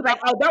tells he you, was y'all,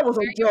 like, "Oh, that was a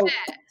wear your joke.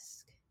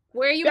 mask.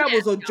 Wear your That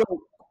was mask. a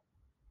joke."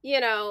 You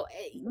know,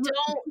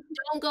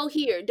 don't go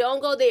here,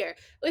 don't go there.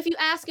 If you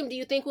ask him, do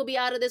you think we'll be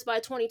out of this by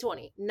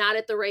 2020? Not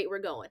at the rate we're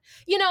going.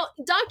 You know,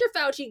 Dr.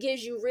 Fauci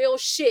gives you real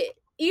shit.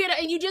 You know,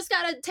 and you just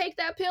gotta take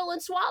that pill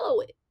and swallow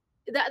it.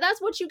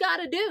 That's what you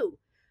gotta do.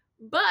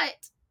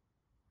 But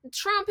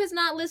Trump has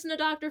not listened to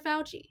Dr.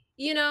 Fauci,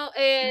 you know,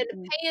 and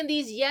Mm-mm. paying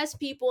these yes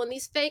people and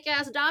these fake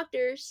ass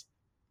doctors,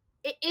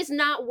 it's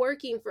not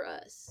working for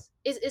us.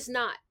 It's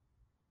not.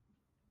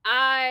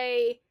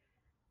 I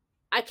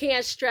I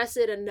can't stress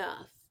it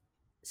enough.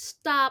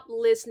 Stop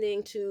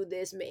listening to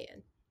this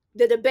man.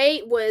 The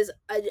debate was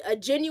a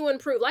genuine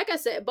proof. Like I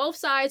said, both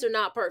sides are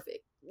not perfect.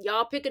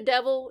 Y'all pick a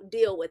devil,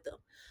 deal with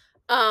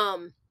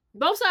them.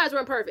 Both sides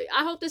weren't perfect.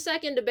 I hope the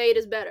second debate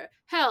is better.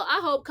 Hell, I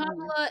hope Mm.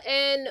 Kamala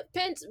and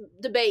Pence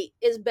debate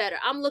is better.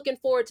 I'm looking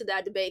forward to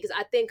that debate because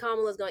I think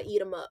Kamala's gonna eat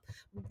them up.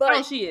 But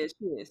Oh, she is.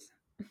 She is.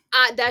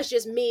 that's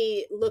just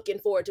me looking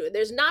forward to it.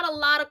 There's not a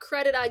lot of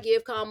credit I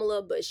give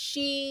Kamala, but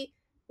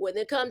when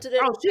it comes to the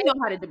Oh, she know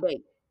debate, how to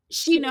debate.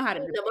 she She be know how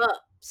to eating them debate.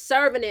 up,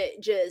 serving it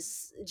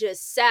just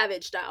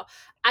savage style.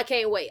 I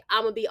can't wait.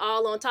 I'm gonna be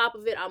all on top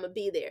of it. I'm gonna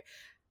be there.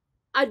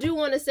 I do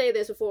want to say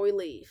this before we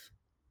leave.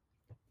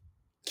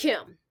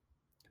 Kim,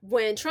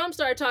 when Trump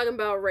started talking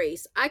about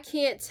race, I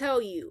can't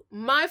tell you.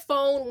 My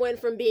phone went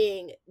from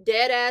being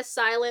dead ass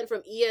silent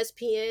from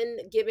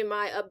ESPN giving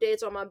my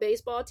updates on my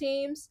baseball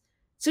teams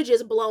to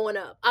just blowing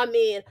up. I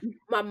mean,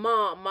 my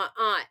mom, my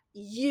aunt,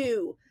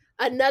 you,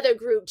 another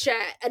group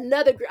chat,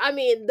 another group. I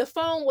mean, the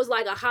phone was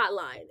like a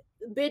hotline.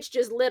 Bitch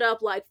just lit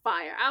up like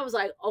fire. I was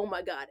like, oh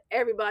my God,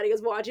 everybody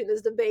is watching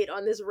this debate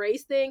on this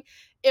race thing.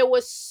 It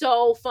was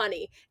so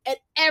funny. And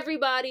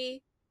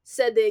everybody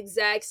said the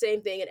exact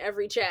same thing in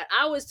every chat.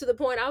 I was to the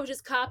point I was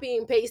just copying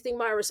and pasting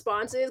my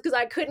responses because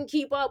I couldn't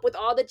keep up with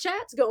all the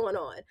chats going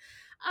on.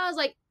 I was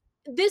like,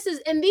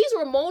 and these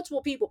were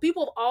multiple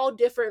people of all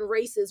different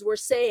races were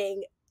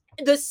saying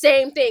the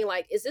same thing.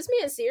 Like, is this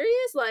man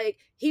serious? Like,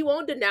 he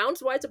won't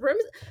denounce white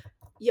supremacy?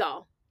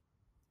 Y'all,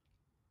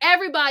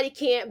 everybody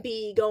can't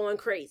be going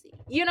crazy.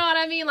 You know what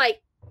I mean?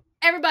 Like,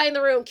 everybody in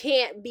the room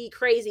can't be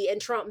crazy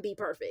and Trump be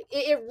perfect.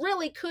 It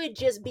really could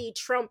just be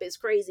Trump is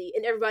crazy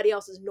and everybody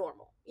else is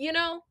normal. You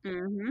know?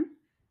 Mm-hmm.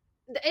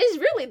 It's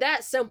really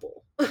that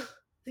simple.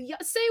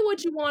 Say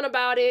what you want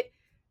about it,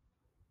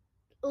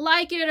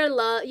 like it or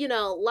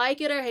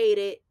like it or hate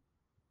it.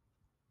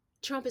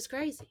 Trump is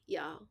crazy,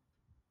 y'all.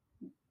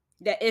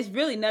 That it's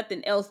really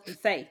nothing else to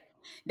say.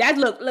 That's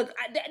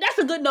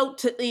a good note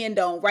to end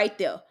on right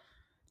there.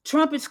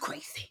 Trump is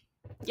crazy.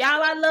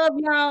 Y'all, I love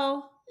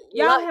y'all.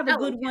 Y'all Love have a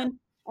tell him, good one.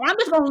 I'm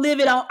just gonna live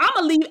it on. I'm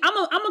gonna leave.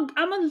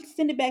 I'm gonna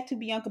send it back to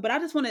Bianca. But I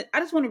just want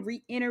to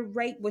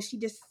reiterate what she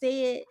just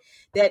said.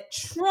 That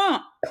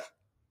Trump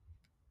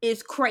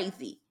is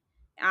crazy.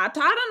 I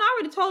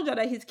already told y'all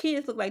that his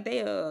kids look like they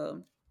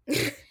Kim.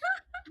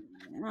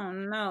 I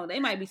don't know. They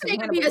might be some They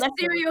could be Hannibal a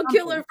Lecter or serial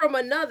killer something. from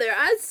another.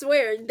 I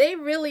swear, they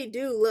really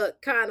do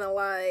look kind of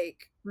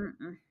like.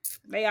 Mm-mm.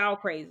 They all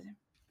crazy.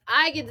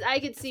 I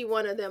could see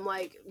one of them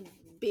like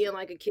being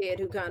like a kid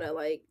who kind of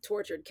like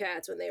tortured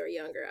cats when they were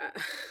younger.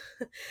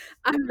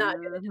 I'm not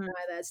gonna Mm-hmm.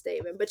 deny that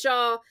statement. But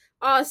y'all,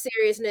 all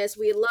seriousness,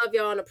 we love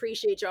y'all and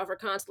appreciate y'all for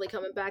constantly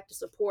coming back to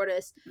support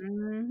us.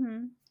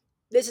 Mm-hmm.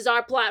 This is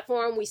our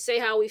platform. We say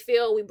how we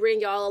feel. We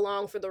bring y'all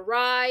along for the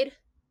ride.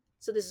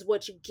 So this is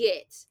what you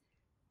get.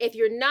 If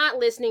you're not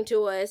listening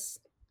to us,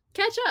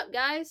 catch up,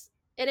 guys.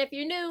 And if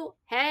you're new,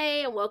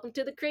 hey, and welcome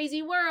to the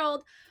crazy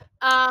world.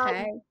 Um,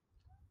 Hey.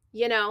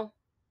 you know,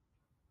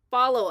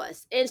 follow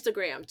us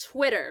Instagram,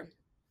 Twitter,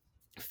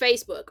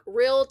 Facebook,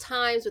 Real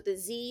Times with the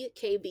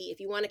ZKB. If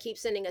you want to keep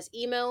sending us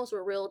emails,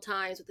 we're Real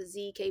Times with the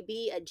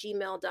ZKB at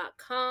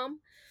gmail.com.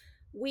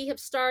 We have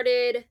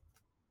started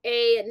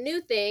a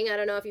new thing. I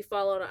don't know if you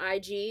follow on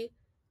IG.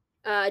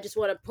 I just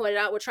want to point it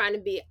out.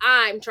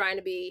 I'm trying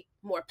to be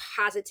more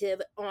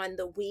positive on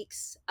the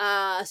weeks.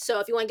 So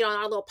if you want to get on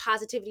our little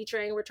positivity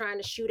train, we're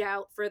trying to shoot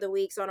out for the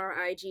weeks on our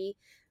IG.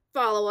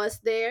 Follow us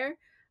there.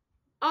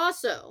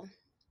 Also,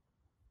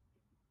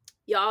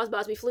 y'all, it's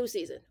about to be flu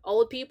season.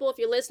 Old people, if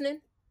you're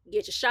listening,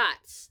 get your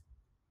shots.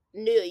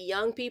 new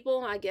young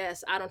people, I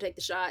guess I don't take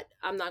the shot.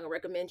 I'm not gonna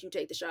recommend you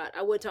take the shot.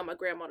 I would tell my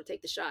grandma to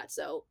take the shot.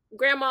 So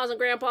grandmas and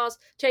grandpas,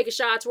 take a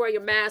shot, wear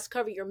your mask,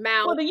 cover your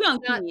mouth. Well, the young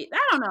kids,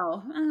 I don't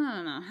know.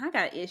 I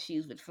got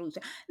issues with flu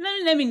shot.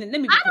 Let me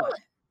be quiet.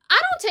 I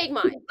don't take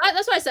mine.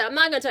 That's what I said. I'm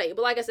not gonna tell you,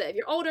 but like I said, if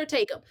you're older,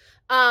 take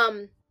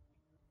them.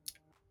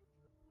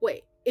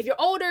 Wait. If you're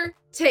older,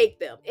 take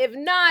them. If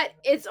not,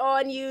 it's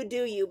on you.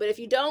 Do you? But if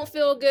you don't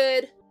feel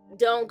good,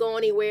 don't go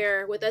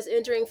anywhere. With us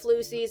entering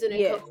flu season and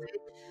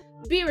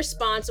COVID, be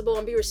responsible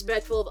and be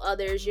respectful of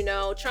others. You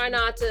know, try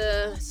not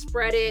to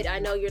spread it. I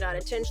know you're not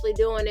intentionally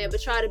doing it,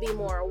 but try to be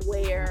more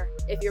aware.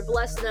 If you're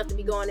blessed enough to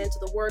be going into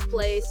the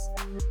workplace,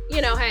 you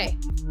know, hey,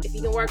 if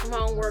you can work from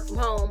home, work from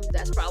home.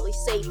 That's probably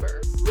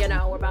safer. You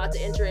know, we're about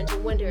to enter into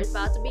winter. It's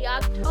about to be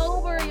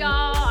October,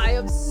 y'all. I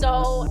am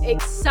so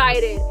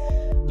excited.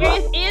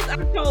 It is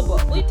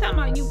October. We talking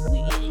about you.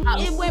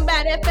 It went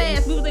by that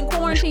fast. We was in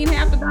quarantine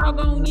half the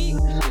doggone year.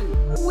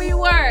 We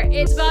were.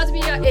 It's about to be.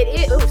 It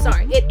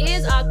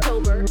is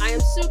October. I am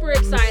super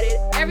excited.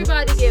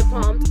 Everybody get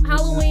pumped.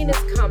 Halloween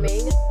is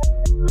coming.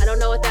 I don't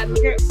know what that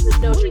means. There's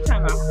no trick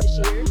or treating this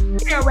year.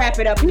 They'll wrap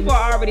it up. People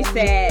are already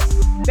sad.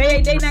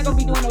 They not gonna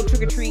be doing no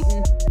trick or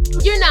treating.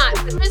 You're not.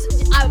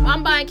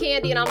 I'm buying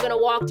candy and I'm gonna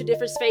walk to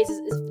different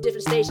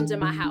stations in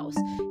my house.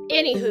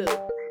 Anywho,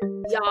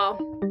 y'all.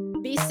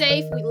 Be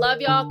safe. We love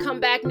y'all.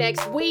 Come back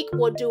next week.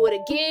 We'll do it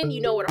again.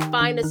 You know where to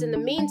find us in the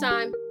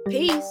meantime.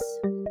 Peace.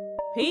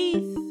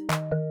 Peace.